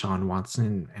Deshaun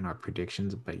Watson and our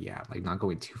predictions. But yeah, like not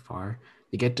going too far.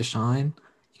 You get Deshaun,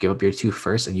 you give up your 2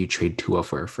 firsts, and you trade Tua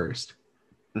for a first.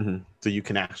 Mm-hmm. So you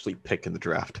can actually pick in the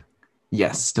draft.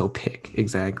 Yes, still pick.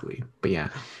 Exactly. But yeah,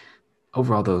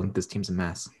 overall, though, this team's a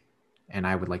mess. And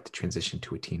I would like to transition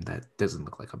to a team that doesn't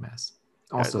look like a mess.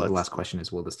 Also, the last question is,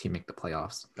 will this team make the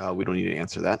playoffs? We don't need to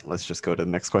answer that. Let's just go to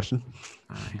the next question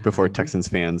before Texans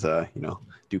fans,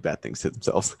 do bad things to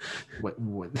themselves.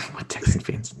 What Texan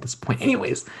fans at this point?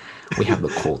 Anyways, we have the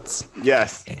Colts.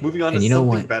 Yes. Moving on to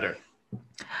something better.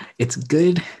 It's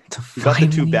good to got the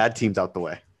 2 bad teams out the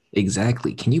way.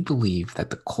 Exactly. Can you believe that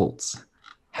the Colts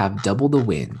have double the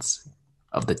wins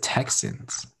of the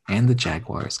Texans and the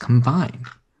Jaguars combined?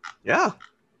 Yeah.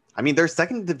 I mean, they're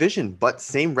second division, but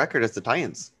same record as the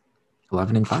Titans.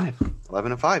 11-5.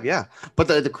 11-5, yeah. But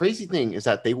the crazy thing is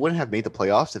that they wouldn't have made the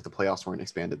playoffs if the playoffs weren't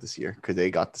expanded this year because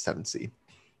they got the 7th seed.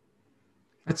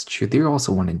 That's true. They were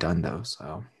also 1 and done though,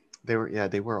 so they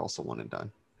were also 1 and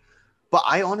done. But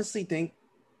I honestly think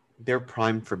they're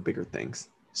primed for bigger things.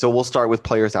 So we'll start with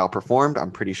players outperformed.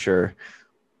 I'm pretty sure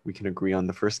we can agree on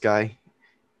the first guy.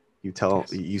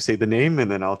 You say the name, and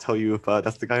then I'll tell you if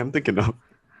that's the guy I'm thinking of.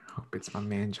 Hope it's my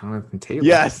man Jonathan Taylor.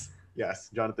 Yes,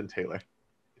 Jonathan Taylor.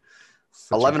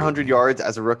 1,100 yards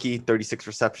as a rookie, 36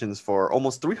 receptions for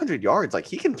almost 300 yards. Like,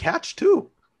 he can catch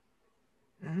too.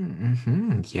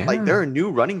 Mm-hmm, yeah. Like, there are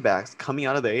new running backs coming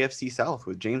out of the AFC South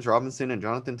with James Robinson and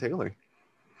Jonathan Taylor.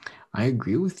 I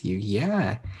agree with you.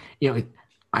 Yeah.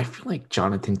 I feel like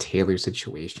Jonathan Taylor's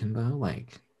situation, though,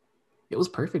 like, it was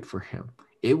perfect for him.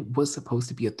 It was supposed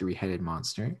to be a 3-headed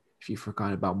monster. If you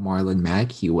forgot about Marlon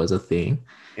Mack, he was a thing.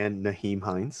 And Nyheim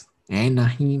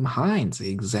Hines.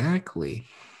 Exactly.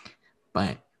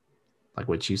 But like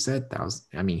what you said,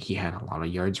 he had a lot of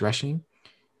yards rushing.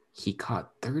 He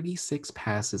caught 36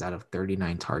 passes out of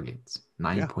 39 targets,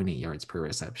 9.8 yards per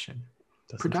reception.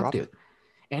 Productive.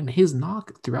 And his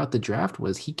knock throughout the draft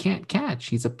was he can't catch.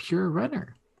 He's a pure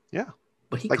runner. Yeah.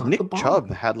 But he caught Nick the ball. Chubb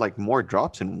had like more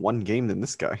drops in one game than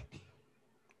this guy.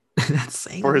 That's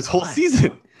saying for his whole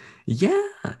season. Yeah,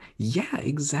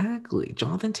 exactly.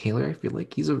 Jonathan Taylor, I feel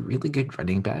like he's a really good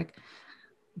running back.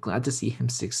 Glad to see him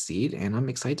succeed, and I'm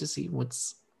excited to see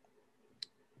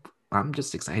I'm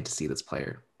just excited to see this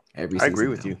player every season. I agree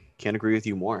with you. Can't agree with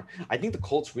you more. I think the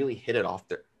Colts really hit it off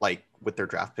with their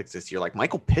draft picks this year. Like,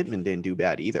 Michael Pittman didn't do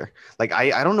bad either. Like,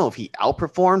 I don't know if he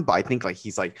outperformed, but I think like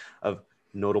he's like a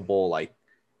notable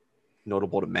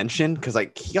to mention because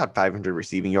like he got 500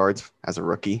 receiving yards as a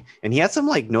rookie, and he had some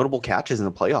like notable catches in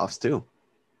the playoffs too.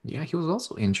 Yeah, he was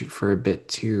also injured for a bit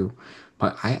too,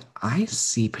 but I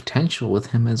see potential with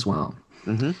him as well.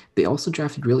 Mm-hmm. They also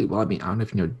drafted really well. I mean, I don't know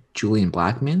if you know Julian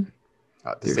Blackman,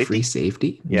 their free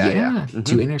safety. Yeah. Mm-hmm.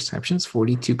 2 interceptions,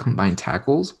 42 combined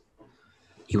tackles.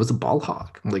 He was a ball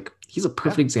hawk. Like, he's a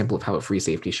perfect example of how a free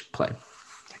safety should play.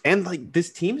 And like,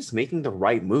 this team is making the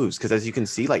right moves because, as you can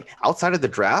see, like outside of the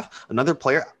draft, another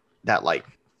player that like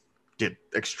did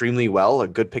extremely well, a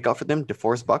good pickup for them,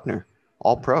 DeForest Buckner,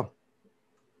 all pro.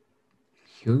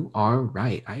 You are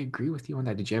right. I agree with you on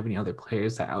that. Did you have any other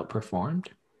players that outperformed?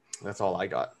 That's all I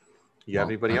got. You have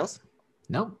anybody else?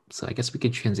 No. So I guess we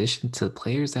could transition to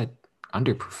players that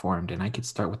underperformed, and I could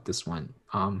start with this one.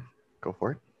 Go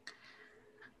for it.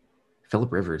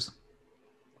 Phillip Rivers.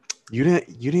 You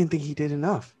didn't think he did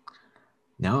enough?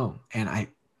 No, and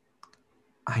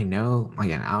I know,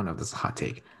 again, I don't know if this is a hot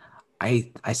take.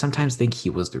 I sometimes think he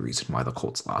was the reason why the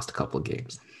Colts lost a couple of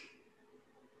games.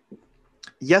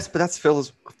 Yes, but that's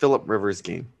Phillip Rivers'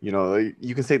 game. You know,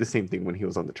 you can say the same thing when he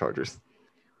was on the Chargers.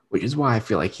 Which is why I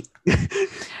feel like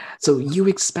So you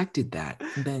expected that.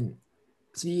 And then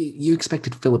so you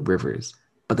expected Phillip Rivers,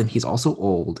 but then he's also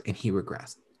old and he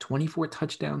regressed. 24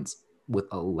 touchdowns with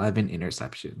 11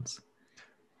 interceptions.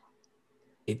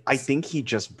 I think he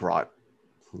just brought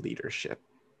leadership.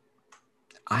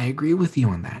 I agree with you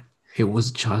on that. It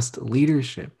was just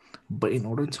leadership. But in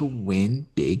order to win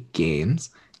big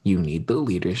games, you need the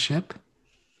leadership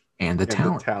and the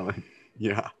talent.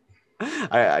 Yeah.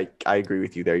 I agree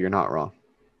with you there. You're not wrong.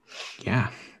 Yeah.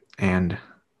 And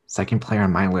second player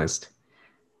on my list,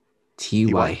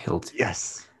 T.Y. Hilton.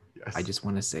 Yes. I just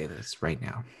want to say this right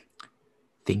now.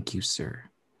 Thank you, sir,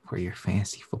 for your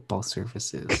fantasy football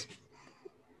services.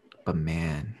 But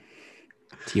man,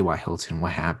 T.Y. Hilton,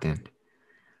 what happened?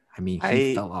 I mean,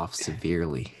 he fell off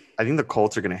severely. I think the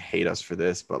Colts are going to hate us for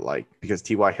this, but because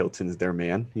T.Y. Hilton is their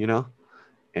man,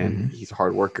 and he's a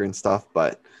hard worker and stuff,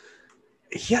 but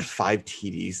he had 5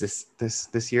 TDs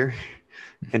this year,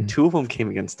 and 2 of them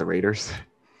came against the Raiders.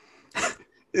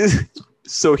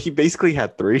 So he basically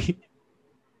had 3.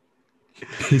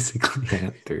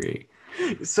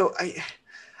 So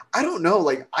I don't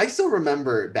know. I still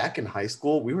remember back in high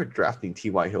school, we were drafting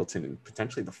T.Y. Hilton in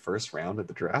potentially the first round of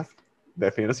the draft,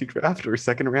 that fantasy draft, or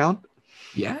second round.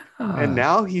 Yeah. And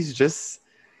now he's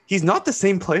not the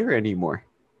same player anymore.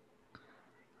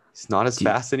 He's not as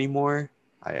fast anymore.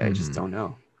 I just don't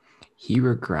know. He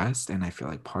regressed, and I feel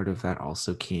like part of that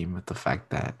also came with the fact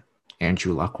that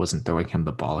Andrew Luck wasn't throwing him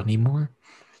the ball anymore.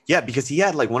 Yeah, because he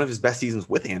had one of his best seasons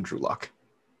with Andrew Luck.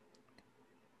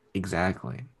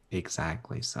 Exactly.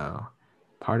 So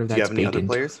part of that. Do you have any other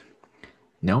players?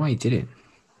 No, I didn't.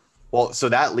 Well, so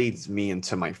that leads me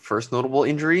into my first notable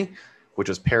injury, which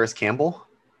was Paris Campbell.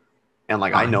 And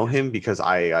I know him because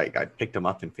I picked him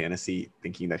up in fantasy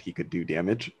thinking that he could do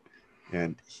damage.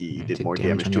 And he did more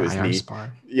damage to his knee.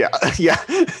 Yeah.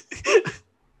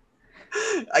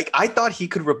 I thought he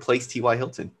could replace T.Y.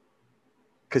 Hilton.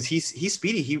 Because he's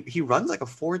speedy. He runs like a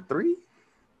 4.3.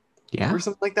 Yeah. Or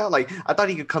something like that. I thought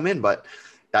he could come in, but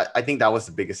I think that was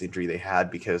the biggest injury they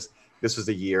had because this was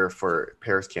a year for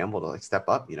Paris Campbell to step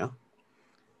up,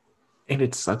 And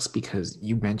it sucks because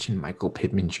you mentioned Michael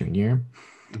Pittman Jr.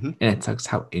 And it sucks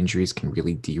how injuries can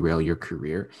really derail your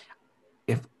career.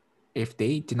 If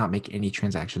they did not make any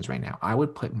transactions right now, I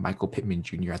would put Michael Pittman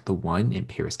Jr. at the 1 and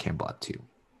Paris Campbell at 2.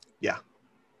 Yeah.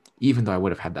 Even though I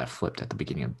would have had that flipped at the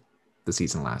beginning of the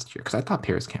season last year because I thought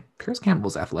Paris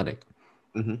Campbell's athletic.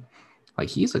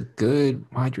 He's a good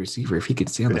wide receiver. If he could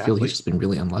stay on the field, he's just been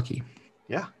really unlucky.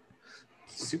 Yeah.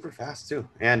 Super fast too.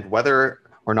 And whether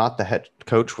or not the head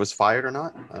coach was fired or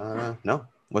not, no,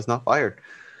 was not fired.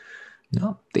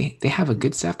 No, they have a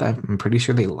good staff that I'm pretty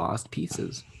sure they lost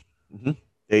pieces.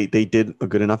 They did a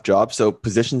good enough job. So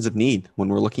positions of need when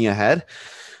we're looking ahead,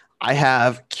 I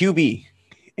have QB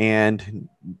and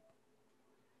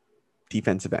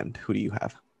defensive end. Who do you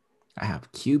have? I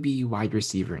have QB, wide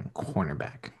receiver, and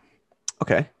cornerback.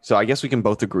 Okay, so I guess we can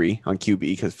both agree on QB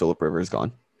because Phillip Rivers is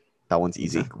gone. That one's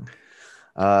easy. Exactly.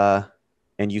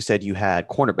 And you said you had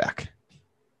cornerback.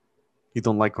 You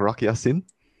don't like Rock Yassin?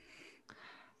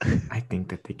 I think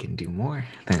that they can do more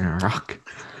than Rock,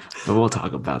 but we'll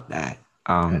talk about that.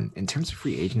 In terms of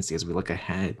free agency, as we look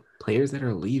ahead, players that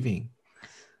are leaving: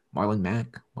 Marlon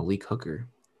Mack, Malik Hooker,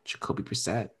 Jacoby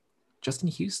Brissett, Justin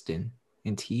Houston,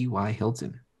 and T.Y.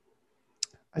 Hilton.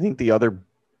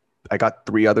 I got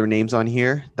 3 other names on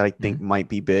here that I think might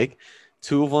be big.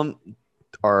 2 of them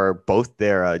are both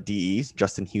their DEs,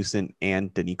 Justin Houston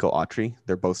and Danico Autry.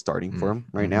 They're both starting for him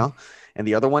right now. And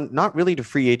the other one, not really to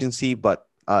free agency, but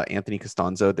Anthony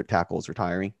Costanzo, their tackle, is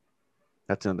retiring.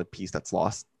 That's another piece that's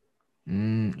lost.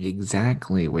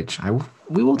 Exactly, which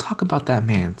we will talk about that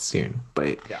man soon.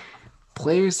 But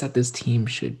players that this team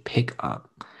should pick up,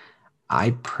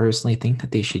 I personally think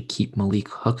that they should keep Malik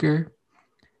Hooker.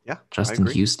 Yeah, Justin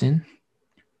Houston.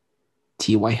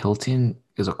 T.Y. Hilton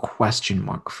is a question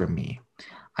mark for me.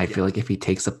 I feel like if he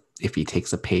takes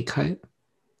a pay cut,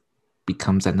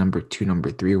 becomes that number 2,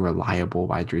 number 3 reliable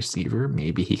wide receiver,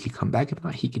 maybe he could come back. If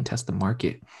not, he can test the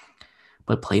market.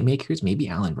 But playmakers, maybe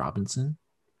Allen Robinson.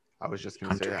 I was just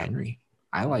going to say Hunter Henry.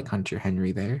 I like Hunter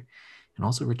Henry there. And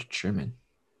also Richard Sherman.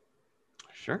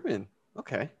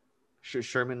 Okay.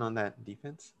 Sherman on that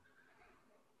defense.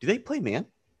 Do they play man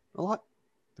a lot?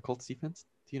 The Colts defense?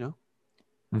 Do you know?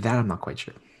 That I'm not quite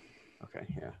sure. Okay,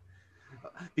 yeah.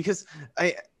 Because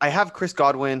I have Chris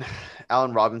Godwin,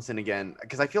 Allen Robinson again,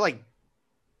 because I feel like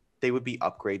they would be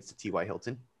upgrades to T.Y.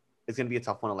 Hilton. It's going to be a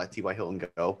tough one to let T.Y. Hilton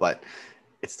go, but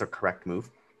it's the correct move.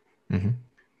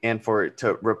 And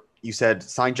you said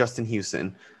sign Justin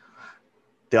Houston.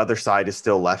 The other side is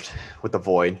still left with the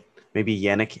void. Maybe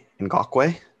Yannick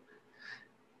Ngakoue.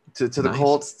 to the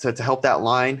Colts to help that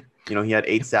line. You know, he had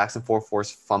 8 sacks and 4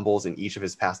 forced fumbles in each of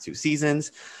his past 2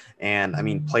 seasons. And I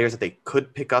mean, players that they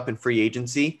could pick up in free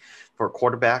agency for a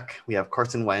quarterback, we have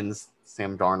Carson Wentz,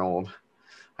 Sam Darnold.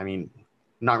 I mean,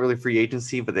 not really free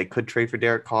agency, but they could trade for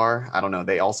Derek Carr. I don't know.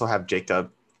 They also have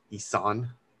Jacob Eason.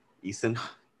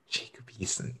 Jacob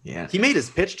Eason, yeah. He made his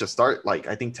pitch to start, like,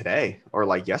 I think today or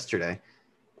like yesterday.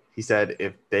 He said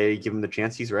if they give him the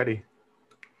chance, he's ready.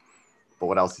 But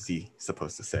what else is he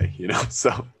supposed to say, you know?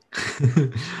 So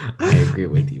I agree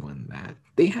with you on that.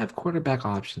 They have quarterback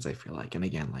options, I feel like. And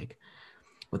again, like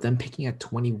with them picking at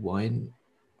 21,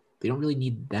 they don't really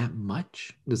need that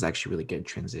much. This is actually really good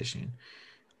transition.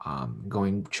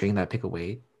 Trading that pick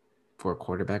away for a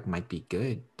quarterback might be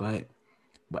good, but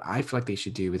what I feel like they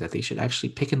should do is that they should actually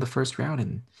pick in the first round,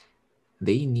 and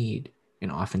they need an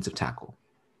offensive tackle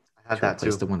I had that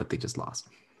too. The one that they just lost.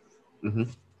 Mm-hmm.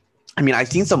 I mean, I've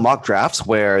seen some mock drafts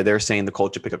where they're saying the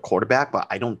Colts should pick a quarterback, but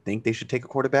I don't think they should take a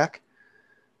quarterback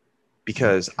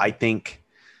because I think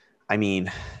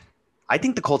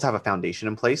the Colts have a foundation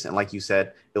in place. And like you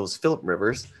said, it was Phillip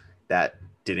Rivers that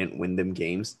didn't win them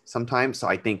games sometimes. So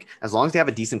I think as long as they have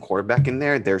a decent quarterback in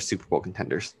there, they're Super Bowl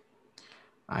contenders.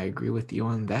 I agree with you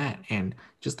on that. And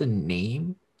just the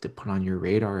name to put on your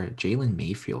radar, Jalen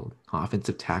Mayfield,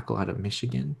 offensive tackle out of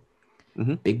Michigan.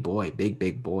 Mm-hmm. Big boy,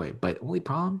 big boy. But only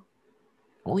problem,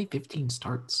 only 15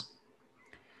 starts.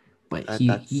 But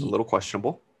that's a little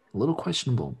questionable.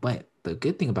 But the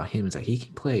good thing about him is that he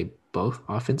can play both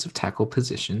offensive tackle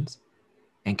positions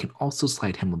and can also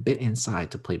slide him a bit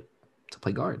inside to play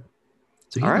guard.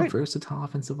 So he's a versatile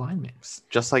offensive lineman.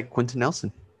 Just like Quentin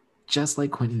Nelson.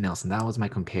 That was my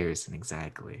comparison,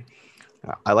 exactly.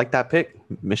 I like that pick.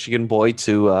 Michigan boy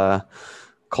to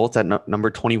Colts at number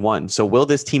 21. So will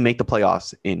this team make the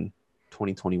playoffs in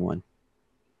 2021?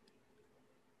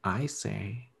 I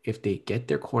say if they get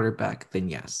their quarterback, then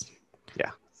yes.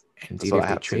 Yeah. And either if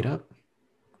they trade up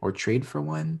or trade for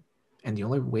one. And the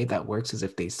only way that works is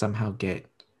if they somehow get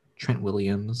Trent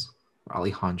Williams or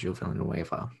Alejandro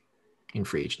Villanueva in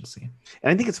free agency.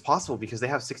 And I think it's possible because they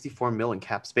have $64 million in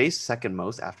cap space, second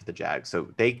most after the Jags. So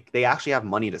they actually have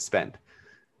money to spend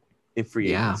in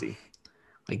free agency.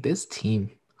 Like this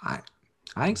team, I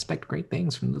expect great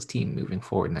things from this team moving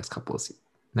forward next couple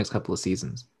of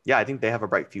seasons. Yeah, I think they have a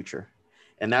bright future.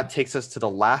 And that takes us to the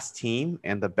last team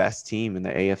and the best team in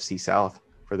the AFC South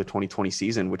for the 2020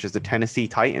 season, which is the Tennessee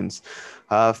Titans.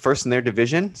 First in their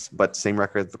division, but same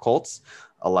record as the Colts,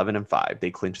 11-5. They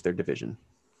clinched their division.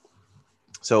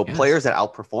 So players that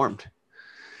outperformed.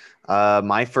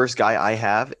 My first guy I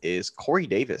have is Corey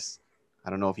Davis. I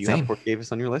don't know if you have Corey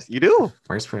Davis on your list. You do.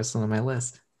 First person on my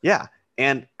list. Yeah.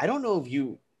 And I don't know if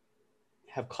you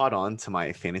have caught on to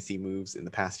my fantasy moves in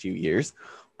the past few years,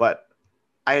 but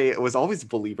I was always a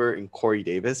believer in Corey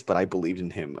Davis, but I believed in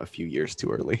him a few years too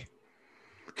early.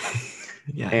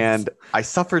 Yes. And I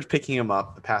suffered picking him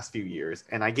up the past few years,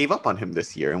 and I gave up on him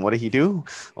this year. And what did he do?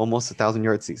 Almost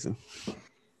 1,000-yard season.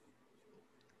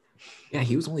 Yeah,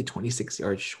 he was only 26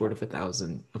 yards short of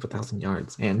 1,000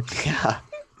 yards. And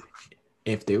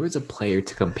if there was a player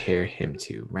to compare him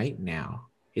to right now,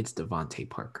 it's Devontae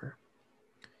Parker.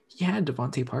 He had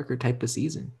Devontae Parker type of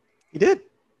season. He did.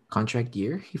 Contract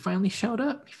year, he finally showed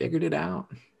up. He figured it out.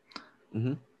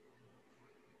 Mm-hmm.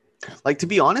 Like, to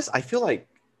be honest, I feel like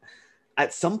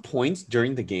at some points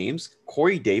during the games,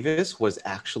 Corey Davis was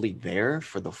actually there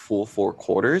for the full 4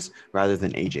 quarters rather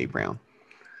than A.J. Brown.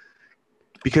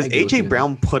 Because A.J.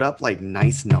 Brown put up, like,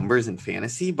 nice numbers in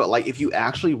fantasy, but, like, if you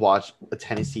actually watch a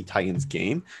Tennessee Titans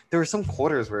game, there were some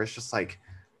quarters where it's just like,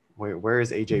 where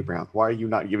is A.J. Brown? Why are you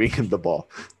not giving him the ball?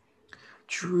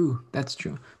 True. That's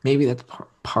true. Maybe that's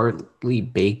partly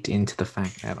baked into the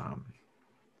fact that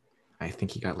I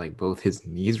think he got like both his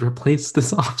knees replaced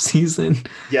this offseason.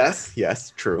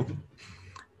 Yes, true.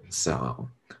 So,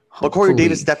 but Corey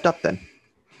Davis stepped up then.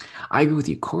 I agree with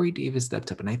you. Corey Davis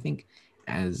stepped up, and I think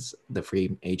as the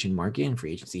free agent market and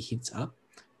free agency heats up,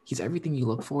 he's everything you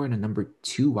look for in a number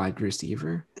 2 wide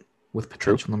receiver with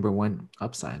potential number 1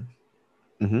 upside.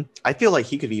 Mm-hmm. I feel like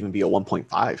he could even be a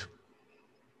 1.5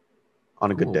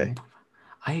 on a good day.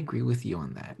 I agree with you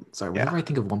on that. Sorry, whenever I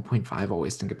think of 1.5, I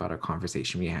always think about our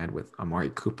conversation we had with Amari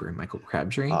Cooper and Michael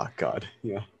Crabtree. Oh, God.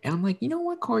 Yeah. And I'm like, you know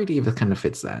what? Corey Davis kind of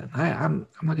fits that. I'm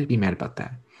not going to be mad about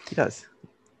that. He does.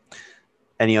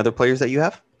 Any other players that you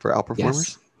have for outperformers?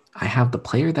 Yes, I have the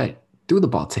player that threw the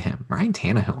ball to him, Ryan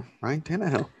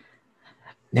Tannehill.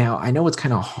 Now, I know it's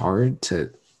kind of hard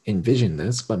to envision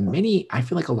this, but I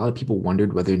feel like a lot of people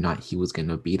wondered whether or not he was going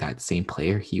to be that same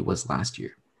player he was last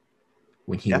year.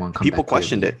 When he won comeback. People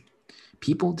questioned it.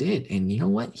 People did. And you know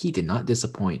what? He did not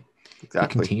disappoint. Exactly.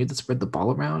 He continued to spread the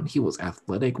ball around. He was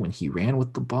athletic when he ran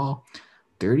with the ball.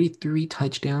 33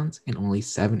 touchdowns and only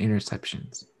 7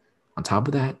 interceptions. On top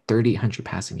of that, 3,800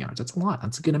 passing yards. That's a lot.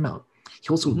 That's a good amount. He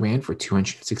also ran for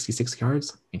 266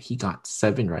 yards, and he got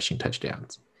 7 rushing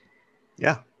touchdowns.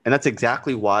 Yeah, and that's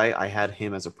exactly why I had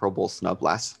him as a Pro Bowl snub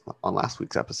on last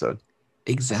week's episode.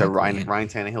 Exactly. So Ryan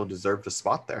Tannehill deserved a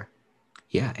spot there.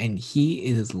 Yeah, and he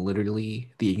is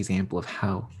literally the example of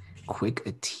how quick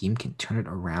a team can turn it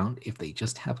around if they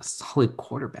just have a solid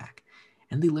quarterback.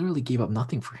 And they literally gave up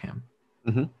nothing for him.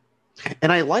 Mm-hmm.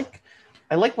 And I like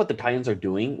what the Titans are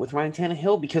doing with Ryan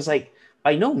Tannehill, because like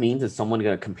by no means is someone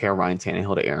going to compare Ryan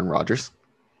Tannehill to Aaron Rodgers.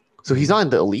 So he's not in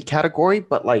the elite category,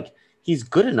 but like he's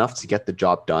good enough to get the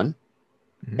job done.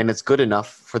 Mm-hmm. And it's good enough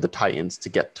for the Titans to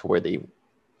get to where they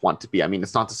want to be. I mean,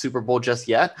 it's not the Super Bowl just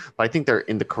yet, but I think they're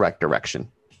in the correct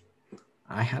direction.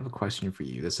 I have a question for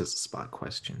you. This is a spot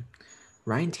question.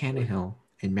 Ryan Tannehill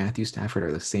and Matthew Stafford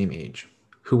are the same age.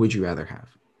 Who would you rather have?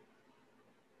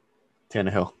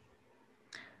 Tannehill.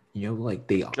 You know, like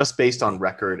they just based on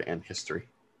record and history,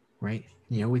 right?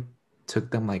 You know, it took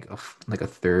them like a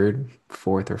third,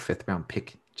 fourth, or fifth round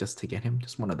pick just to get him.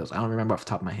 Just one of those. I don't remember off the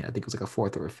top of my head. I think it was like a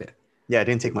fourth or a fifth. Yeah, it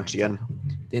didn't take much to get him.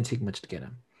 Didn't take much to get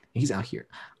him. He's out here.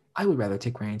 I would rather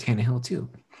take Ryan Tannehill too,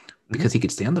 because he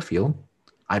could stay on the field.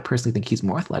 I personally think he's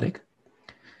more athletic,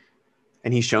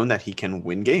 and he's shown that he can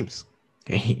win games.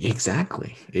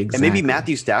 Exactly. And maybe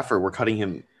Matthew Stafford, we're cutting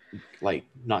him like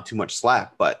not too much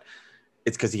slack, but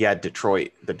it's because he had the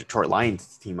Detroit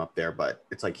Lions team up there, but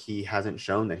it's like he hasn't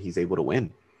shown that he's able to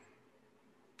win.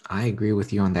 I agree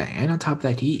with you on that. And on top of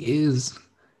that, he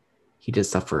did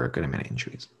suffer a good amount of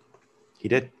injuries. He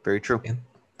did. Very true. And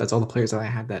that's all the players that I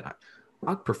had that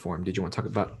outperformed. Did you want to talk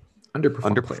about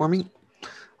underperforming?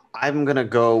 I'm going to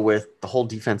go with the whole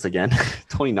defense again.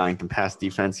 29th in pass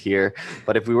defense here.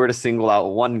 But if we were to single out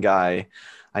one guy,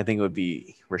 I think it would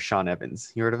be Rashaan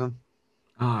Evans. You heard of him?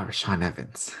 Rashaan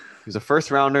Evans. He was a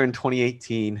first rounder in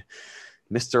 2018.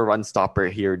 Mr. Run Stopper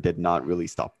here did not really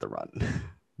stop the run.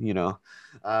 You know,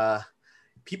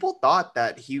 people thought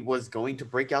that he was going to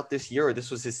break out this year, or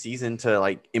this was his season to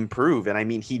like improve. And I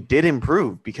mean, he did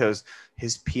improve because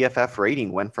his PFF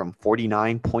rating went from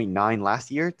 49.9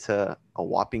 last year to a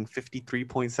whopping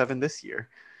 53.7 this year.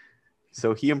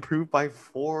 So he improved by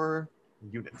 4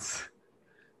 units.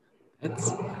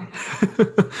 That's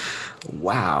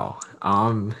wow.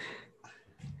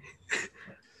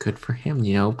 Good for him.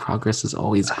 You know, progress is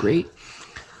always great.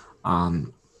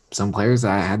 Some players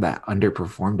I had that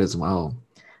underperformed as well.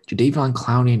 Jadeveon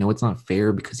Clowney, I know it's not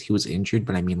fair because he was injured,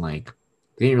 but I mean, like,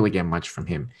 they didn't really get much from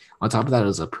him. On top of that, it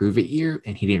was a prove it year,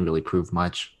 and he didn't really prove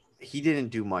much. He didn't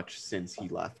do much since he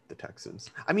left the Texans.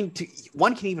 I mean,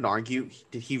 one can even argue,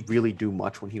 did he really do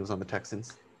much when he was on the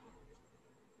Texans?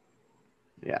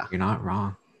 Yeah. You're not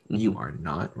wrong. Mm-hmm. You are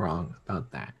not wrong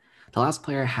about that. The last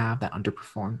player I have that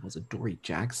underperformed was Adoree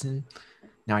Jackson.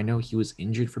 Now, I know he was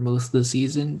injured for most of the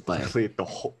season, but... Played the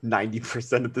whole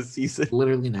 90% of the season.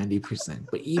 Literally 90%.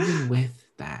 But even with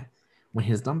that, when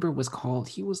his number was called,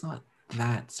 he was not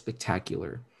that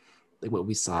spectacular like what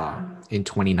we saw in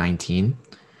 2019.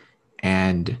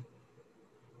 And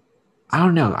I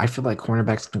don't know. I feel like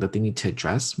cornerbacks are that they need to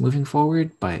address moving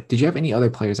forward. But did you have any other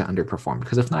players that underperformed?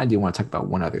 Because if not, I do want to talk about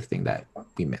one other thing that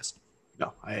we missed.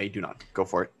 No, I do not. Go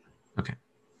for it. Okay.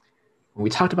 When we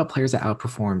talked about players that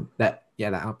outperformed,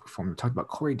 we talked about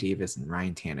Corey Davis and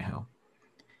Ryan Tannehill.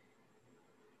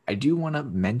 I do want to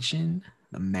mention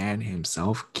the man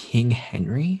himself, King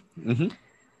Henry. Mm-hmm.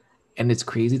 And it's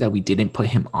crazy that we didn't put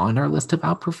him on our list of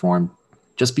outperformed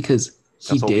just because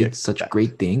he did such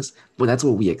great things. But that's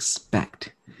what we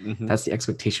expect. Mm-hmm. That's the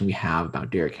expectation we have about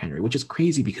Derrick Henry, which is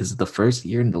crazy because the first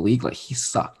year in the league, like he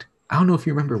sucked. I don't know if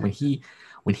you remember when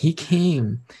he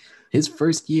came, his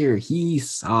first year, he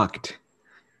sucked.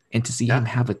 And to see him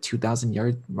have a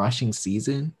 2,000-yard rushing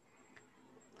season,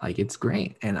 like it's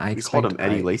great. And we called him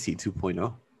Eddie Lacy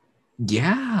 2.0.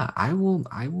 Yeah, I will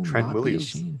Trent not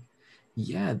Williams. be ashamed.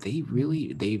 Yeah, they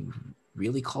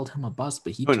really called him a bust,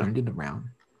 but he turned it around.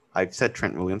 I've said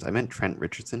Trent Williams. I meant Trent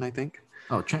Richardson, I think.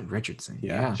 Oh, Trent Richardson.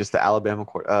 Yeah. Just the Alabama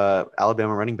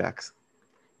running backs.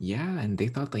 Yeah, and they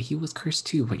thought that he was cursed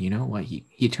too, but you know what?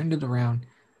 He turned it around.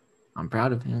 I'm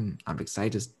proud of him. I'm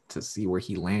excited to see where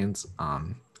he lands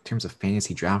in terms of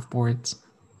fantasy draft boards.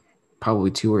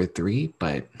 Probably 2 or 3,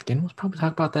 but again, we'll probably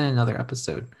talk about that in another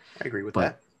episode. I agree with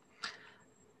that.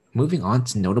 Moving on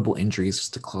to notable injuries,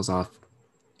 just to close off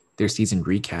their season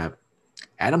recap.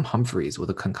 Adam Humphries with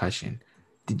a concussion.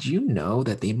 Did you know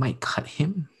that they might cut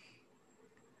him?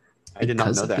 I did not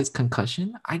know that. Because of his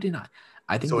concussion? I did not.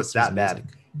 I think so. It's that bad.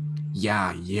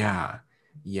 Yeah.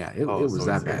 Yeah, it was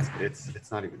that bad.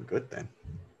 It's not even good then.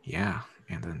 Yeah,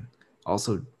 and then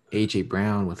also AJ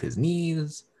Brown with his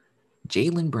knees,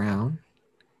 Jaylen Brown,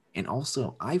 and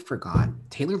also I forgot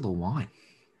Taylor Lewan.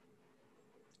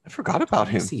 I forgot about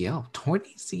him. Torn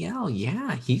ACL.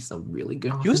 Yeah, he's a really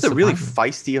good. He was a really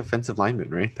feisty offensive lineman,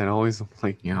 right? That always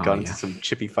got into some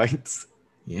chippy fights.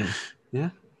 Yeah. Yeah.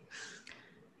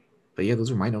 But yeah,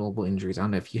 those were my notable injuries. I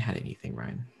don't know if you had anything,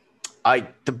 Ryan.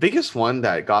 The biggest one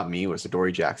that got me was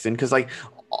Adoree Jackson, because like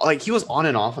he was on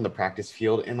and off on the practice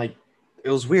field, and like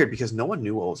it was weird because no one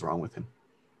knew what was wrong with him.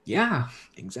 Yeah,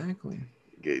 exactly.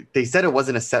 They said it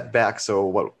wasn't a setback,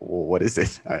 so what is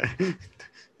it?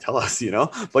 Tell us,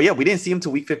 But yeah, we didn't see him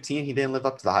till week 15. He didn't live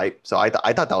up to the hype, so I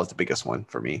thought that was the biggest one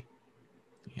for me.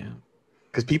 Yeah,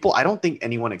 because I don't think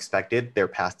anyone expected their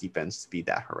pass defense to be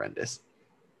that horrendous.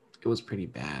 It was pretty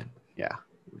bad. Yeah,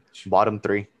 bottom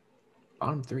three.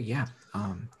 Yeah.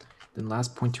 Then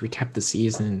last point to recap the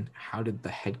season. How did the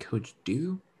head coach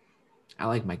do? I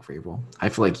like Mike Vrabel. I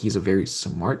feel like he's a very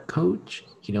smart coach.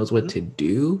 He knows what to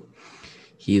do.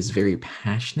 He is very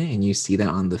passionate, and you see that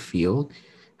on the field.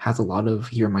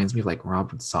 He reminds me of like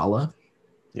Robert Saleh.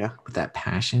 Yeah. With that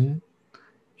passion.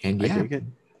 And yeah,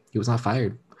 he was not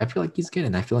fired. I feel like he's good,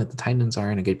 and I feel like the Titans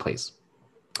are in a good place.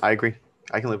 I agree.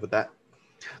 I can live with that.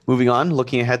 Moving on,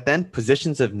 looking ahead then,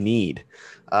 positions of need.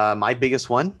 My biggest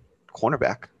one,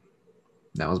 cornerback.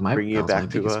 That was my bringing it back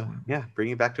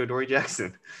to Adoree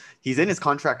Jackson. He's in his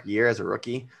contract year as a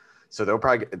rookie, so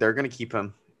they're going to keep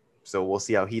him. So we'll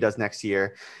see how he does next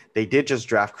year. They did just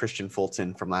draft Christian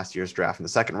Fulton from last year's draft in the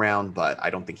second round, but I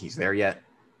don't think he's there yet.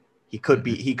 He could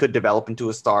develop into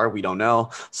a star. We don't know.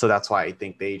 So that's why I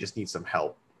think they just need some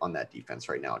help on that defense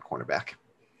right now at cornerback.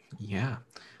 Yeah.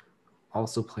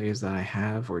 Also players that I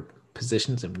have or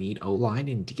positions of need, O-line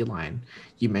and D-line.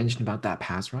 You mentioned about that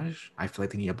pass rush. I feel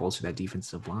like they need to bolster that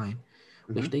defensive line,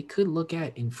 which they could look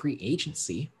at in free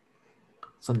agency.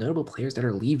 Some notable players that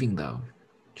are leaving, though.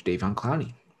 Jadeveon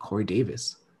Clowney, Corey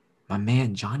Davis, my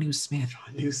man, Jonnu Smith.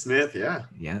 Jonnu Smith, yeah.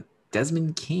 Yeah.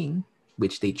 Desmond King,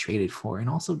 which they traded for, and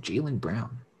also Jaylen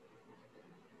Brown.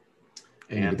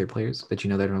 Any other players that you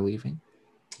know that are leaving?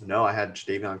 No, I had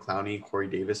Jadeveon Clowney, Corey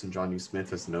Davis, and Jonnu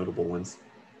Smith as notable ones.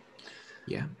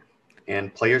 Yeah.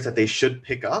 And players that they should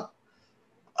pick up.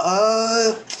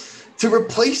 To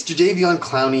replace Jadeveon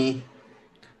Clowney,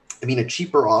 I mean, a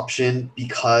cheaper option,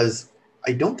 because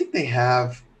I don't think they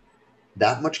have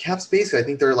that much cap space. I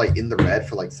think they're like in the red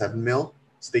for like $7 million.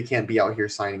 So they can't be out here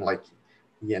signing like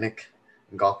Yannick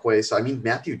Ngakoue. So I mean,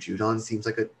 Matthew Judon seems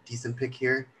like a decent pick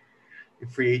here in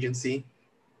free agency.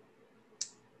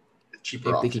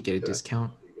 Cheaper if they could get a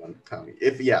discount.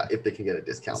 If they can get a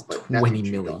discount, but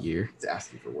 $20 million a year. It's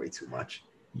asking for way too much.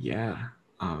 Yeah.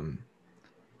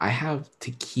 I have to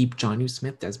keep Jonnu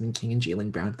Smith, Desmond King, and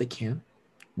Jaylen Brown if they can.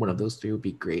 One of those three would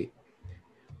be great.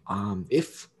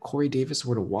 If Corey Davis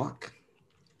were to walk,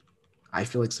 I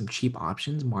feel like some cheap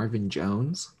options. Marvin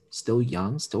Jones, still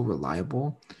young, still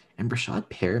reliable, and Brashad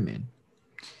Perriman,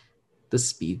 the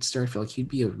speedster. I feel like he'd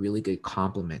be a really good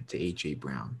complement to AJ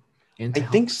Brown. And I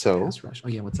think so. Oh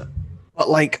yeah, what's up? But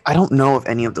like, I don't know if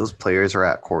any of those players are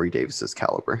at Corey Davis's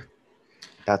caliber.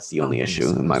 That's the only issue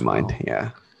in my mind.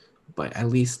 Yeah. But at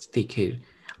least they could.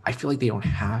 I feel like they don't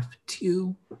have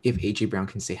to if AJ Brown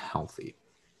can stay healthy.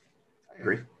 I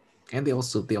agree. And they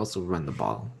also run the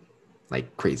ball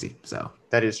like crazy. So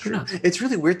that is true. It's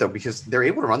really weird though, because they're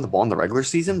able to run the ball in the regular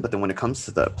season, but then when it comes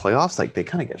to the playoffs, like they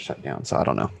kind of get shut down. So I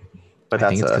don't know. But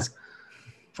that's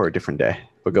for a different day.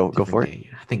 But go for it.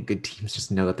 I think good teams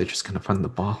just know that they're just gonna run the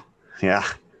ball. Yeah.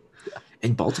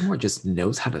 And Baltimore just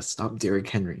knows how to stop Derrick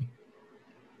Henry.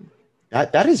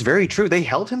 That is very true. They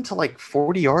held him to like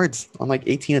 40 yards on like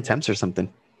 18 attempts or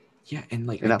something. Yeah, and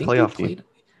like in that playoff game.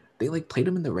 They like played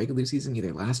him in the regular season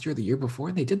either last year or the year before,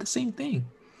 and they did the same thing.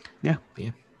 Yeah. But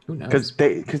yeah. Who knows?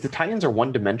 Because the Titans are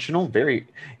one-dimensional,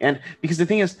 because the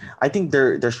thing is, I think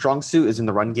their strong suit is in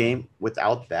the run game.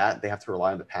 Without that, they have to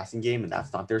rely on the passing game, and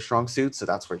that's not their strong suit. So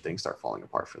that's where things start falling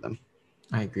apart for them.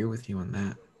 I agree with you on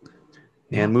that.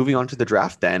 And moving on to the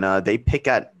draft, then they pick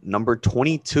at number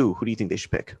 22. Who do you think they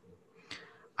should pick?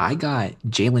 I got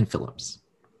Jalen Phillips.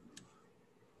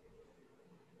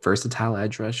 Versatile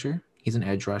edge rusher. He's an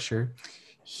edge rusher.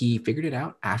 He figured it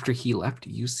out after he left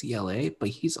UCLA, but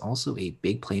he's also a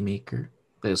big playmaker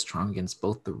that is strong against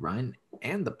both the run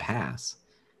and the pass.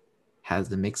 Has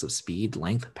the mix of speed,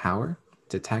 length, power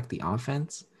to attack the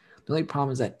offense. The only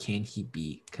problem is that can he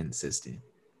be consistent?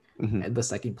 Mm-hmm. And the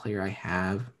second player I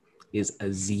have is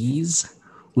Azeez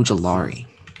Ujulari.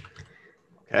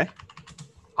 Okay.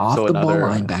 Off the ball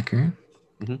linebacker.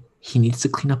 Mm-hmm. He needs to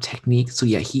clean up technique. So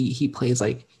yeah, he plays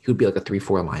like he would be like a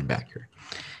 3-4 linebacker.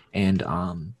 And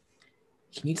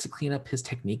he needs to clean up his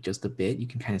technique just a bit. You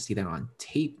can kind of see that on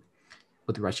tape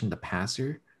with rushing the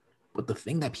passer. But the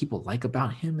thing that people like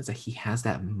about him is that he has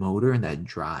that motor and that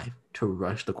drive to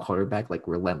rush the quarterback like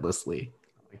relentlessly.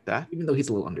 Like that? Even though he's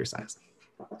a little undersized.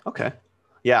 Okay.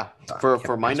 Yeah.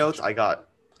 For my notes, I got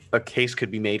a case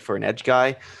could be made for an edge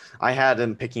guy. I had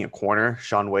him picking a corner,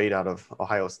 Shaun Wade out of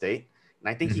Ohio State. And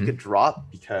I think he could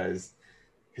drop because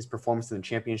his performance in the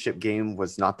championship game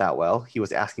was not that well. He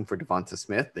was asking for Devonta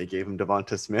Smith. They gave him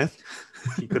Devonta Smith.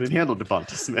 He couldn't handle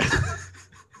Devonta Smith.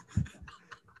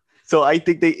 So I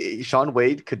think Shaun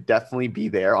Wade could definitely be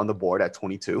there on the board at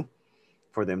 22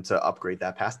 for them to upgrade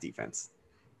that pass defense.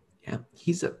 Yeah,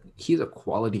 he's a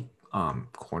quality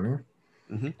corner.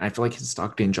 I feel like his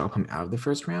stock didn't drop him out of the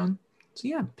first round. So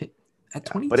yeah, at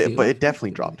 22. But it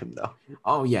definitely dropped him though.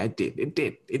 Oh yeah, it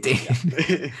did.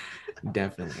 Yeah.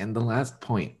 Definitely. And the last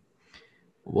point,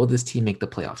 will this team make the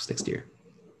playoffs next year?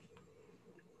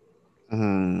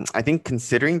 I think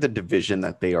considering the division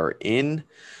that they are in,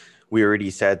 we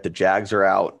already said the Jags are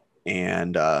out,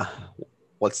 and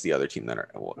what's the other team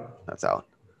that's out?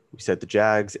 We said the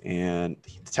Jags and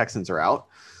the Texans are out.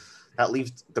 That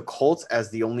leaves the Colts as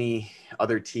the only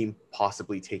other team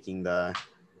possibly taking the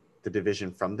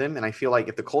division from them. And I feel like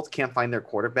if the Colts can't find their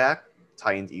quarterback,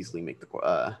 Titans easily make the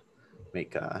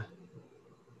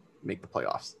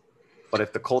playoffs. But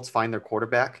if the Colts find their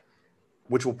quarterback,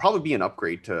 which will probably be an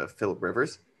upgrade to Phillip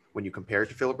Rivers when you compare it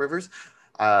to Phillip Rivers,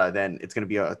 then it's going to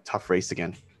be a tough race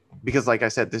again. Because like I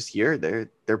said, this year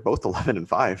they're both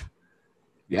 11-5.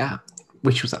 Yeah,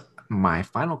 which was my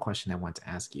final question I want to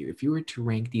ask you. If you were to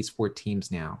rank these 4 teams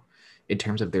now in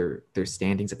terms of their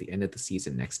standings at the end of the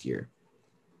season next year,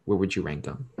 where would you rank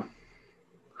them?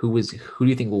 Who do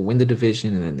you think will win the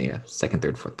division, and then they have second,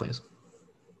 third, fourth place?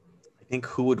 I think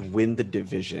who would win the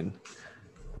division?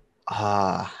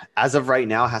 As of right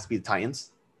now, it has to be the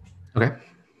Titans. Okay.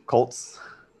 Colts,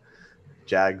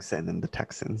 Jags, and then the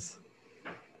Texans.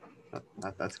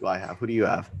 That's who I have. Who do you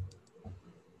have?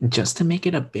 Just to make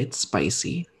it a bit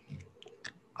spicy,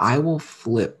 I will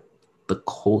flip the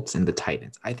Colts and the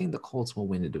Titans. I think the Colts will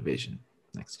win the division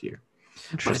next year.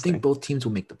 But I think both teams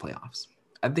will make the playoffs.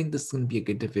 I think this is going to be a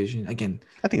good division. Again,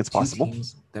 I think it's possible.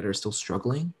 Teams that are still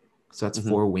struggling. So that's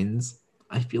 4 wins.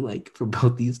 I feel like for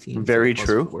both these teams. Very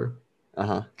true.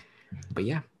 4. But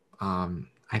yeah,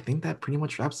 I think that pretty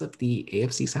much wraps up the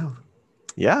AFC South.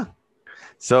 Yeah.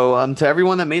 So to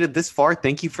everyone that made it this far,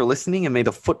 thank you for listening, and may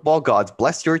the football gods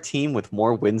bless your team with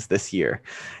more wins this year.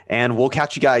 And we'll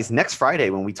catch you guys next Friday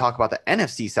when we talk about the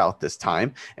NFC South this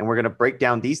time, and we're going to break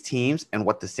down these teams and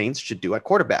what the Saints should do at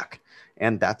quarterback.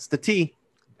 And that's the T.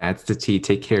 That's the T.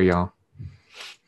 Take care, y'all.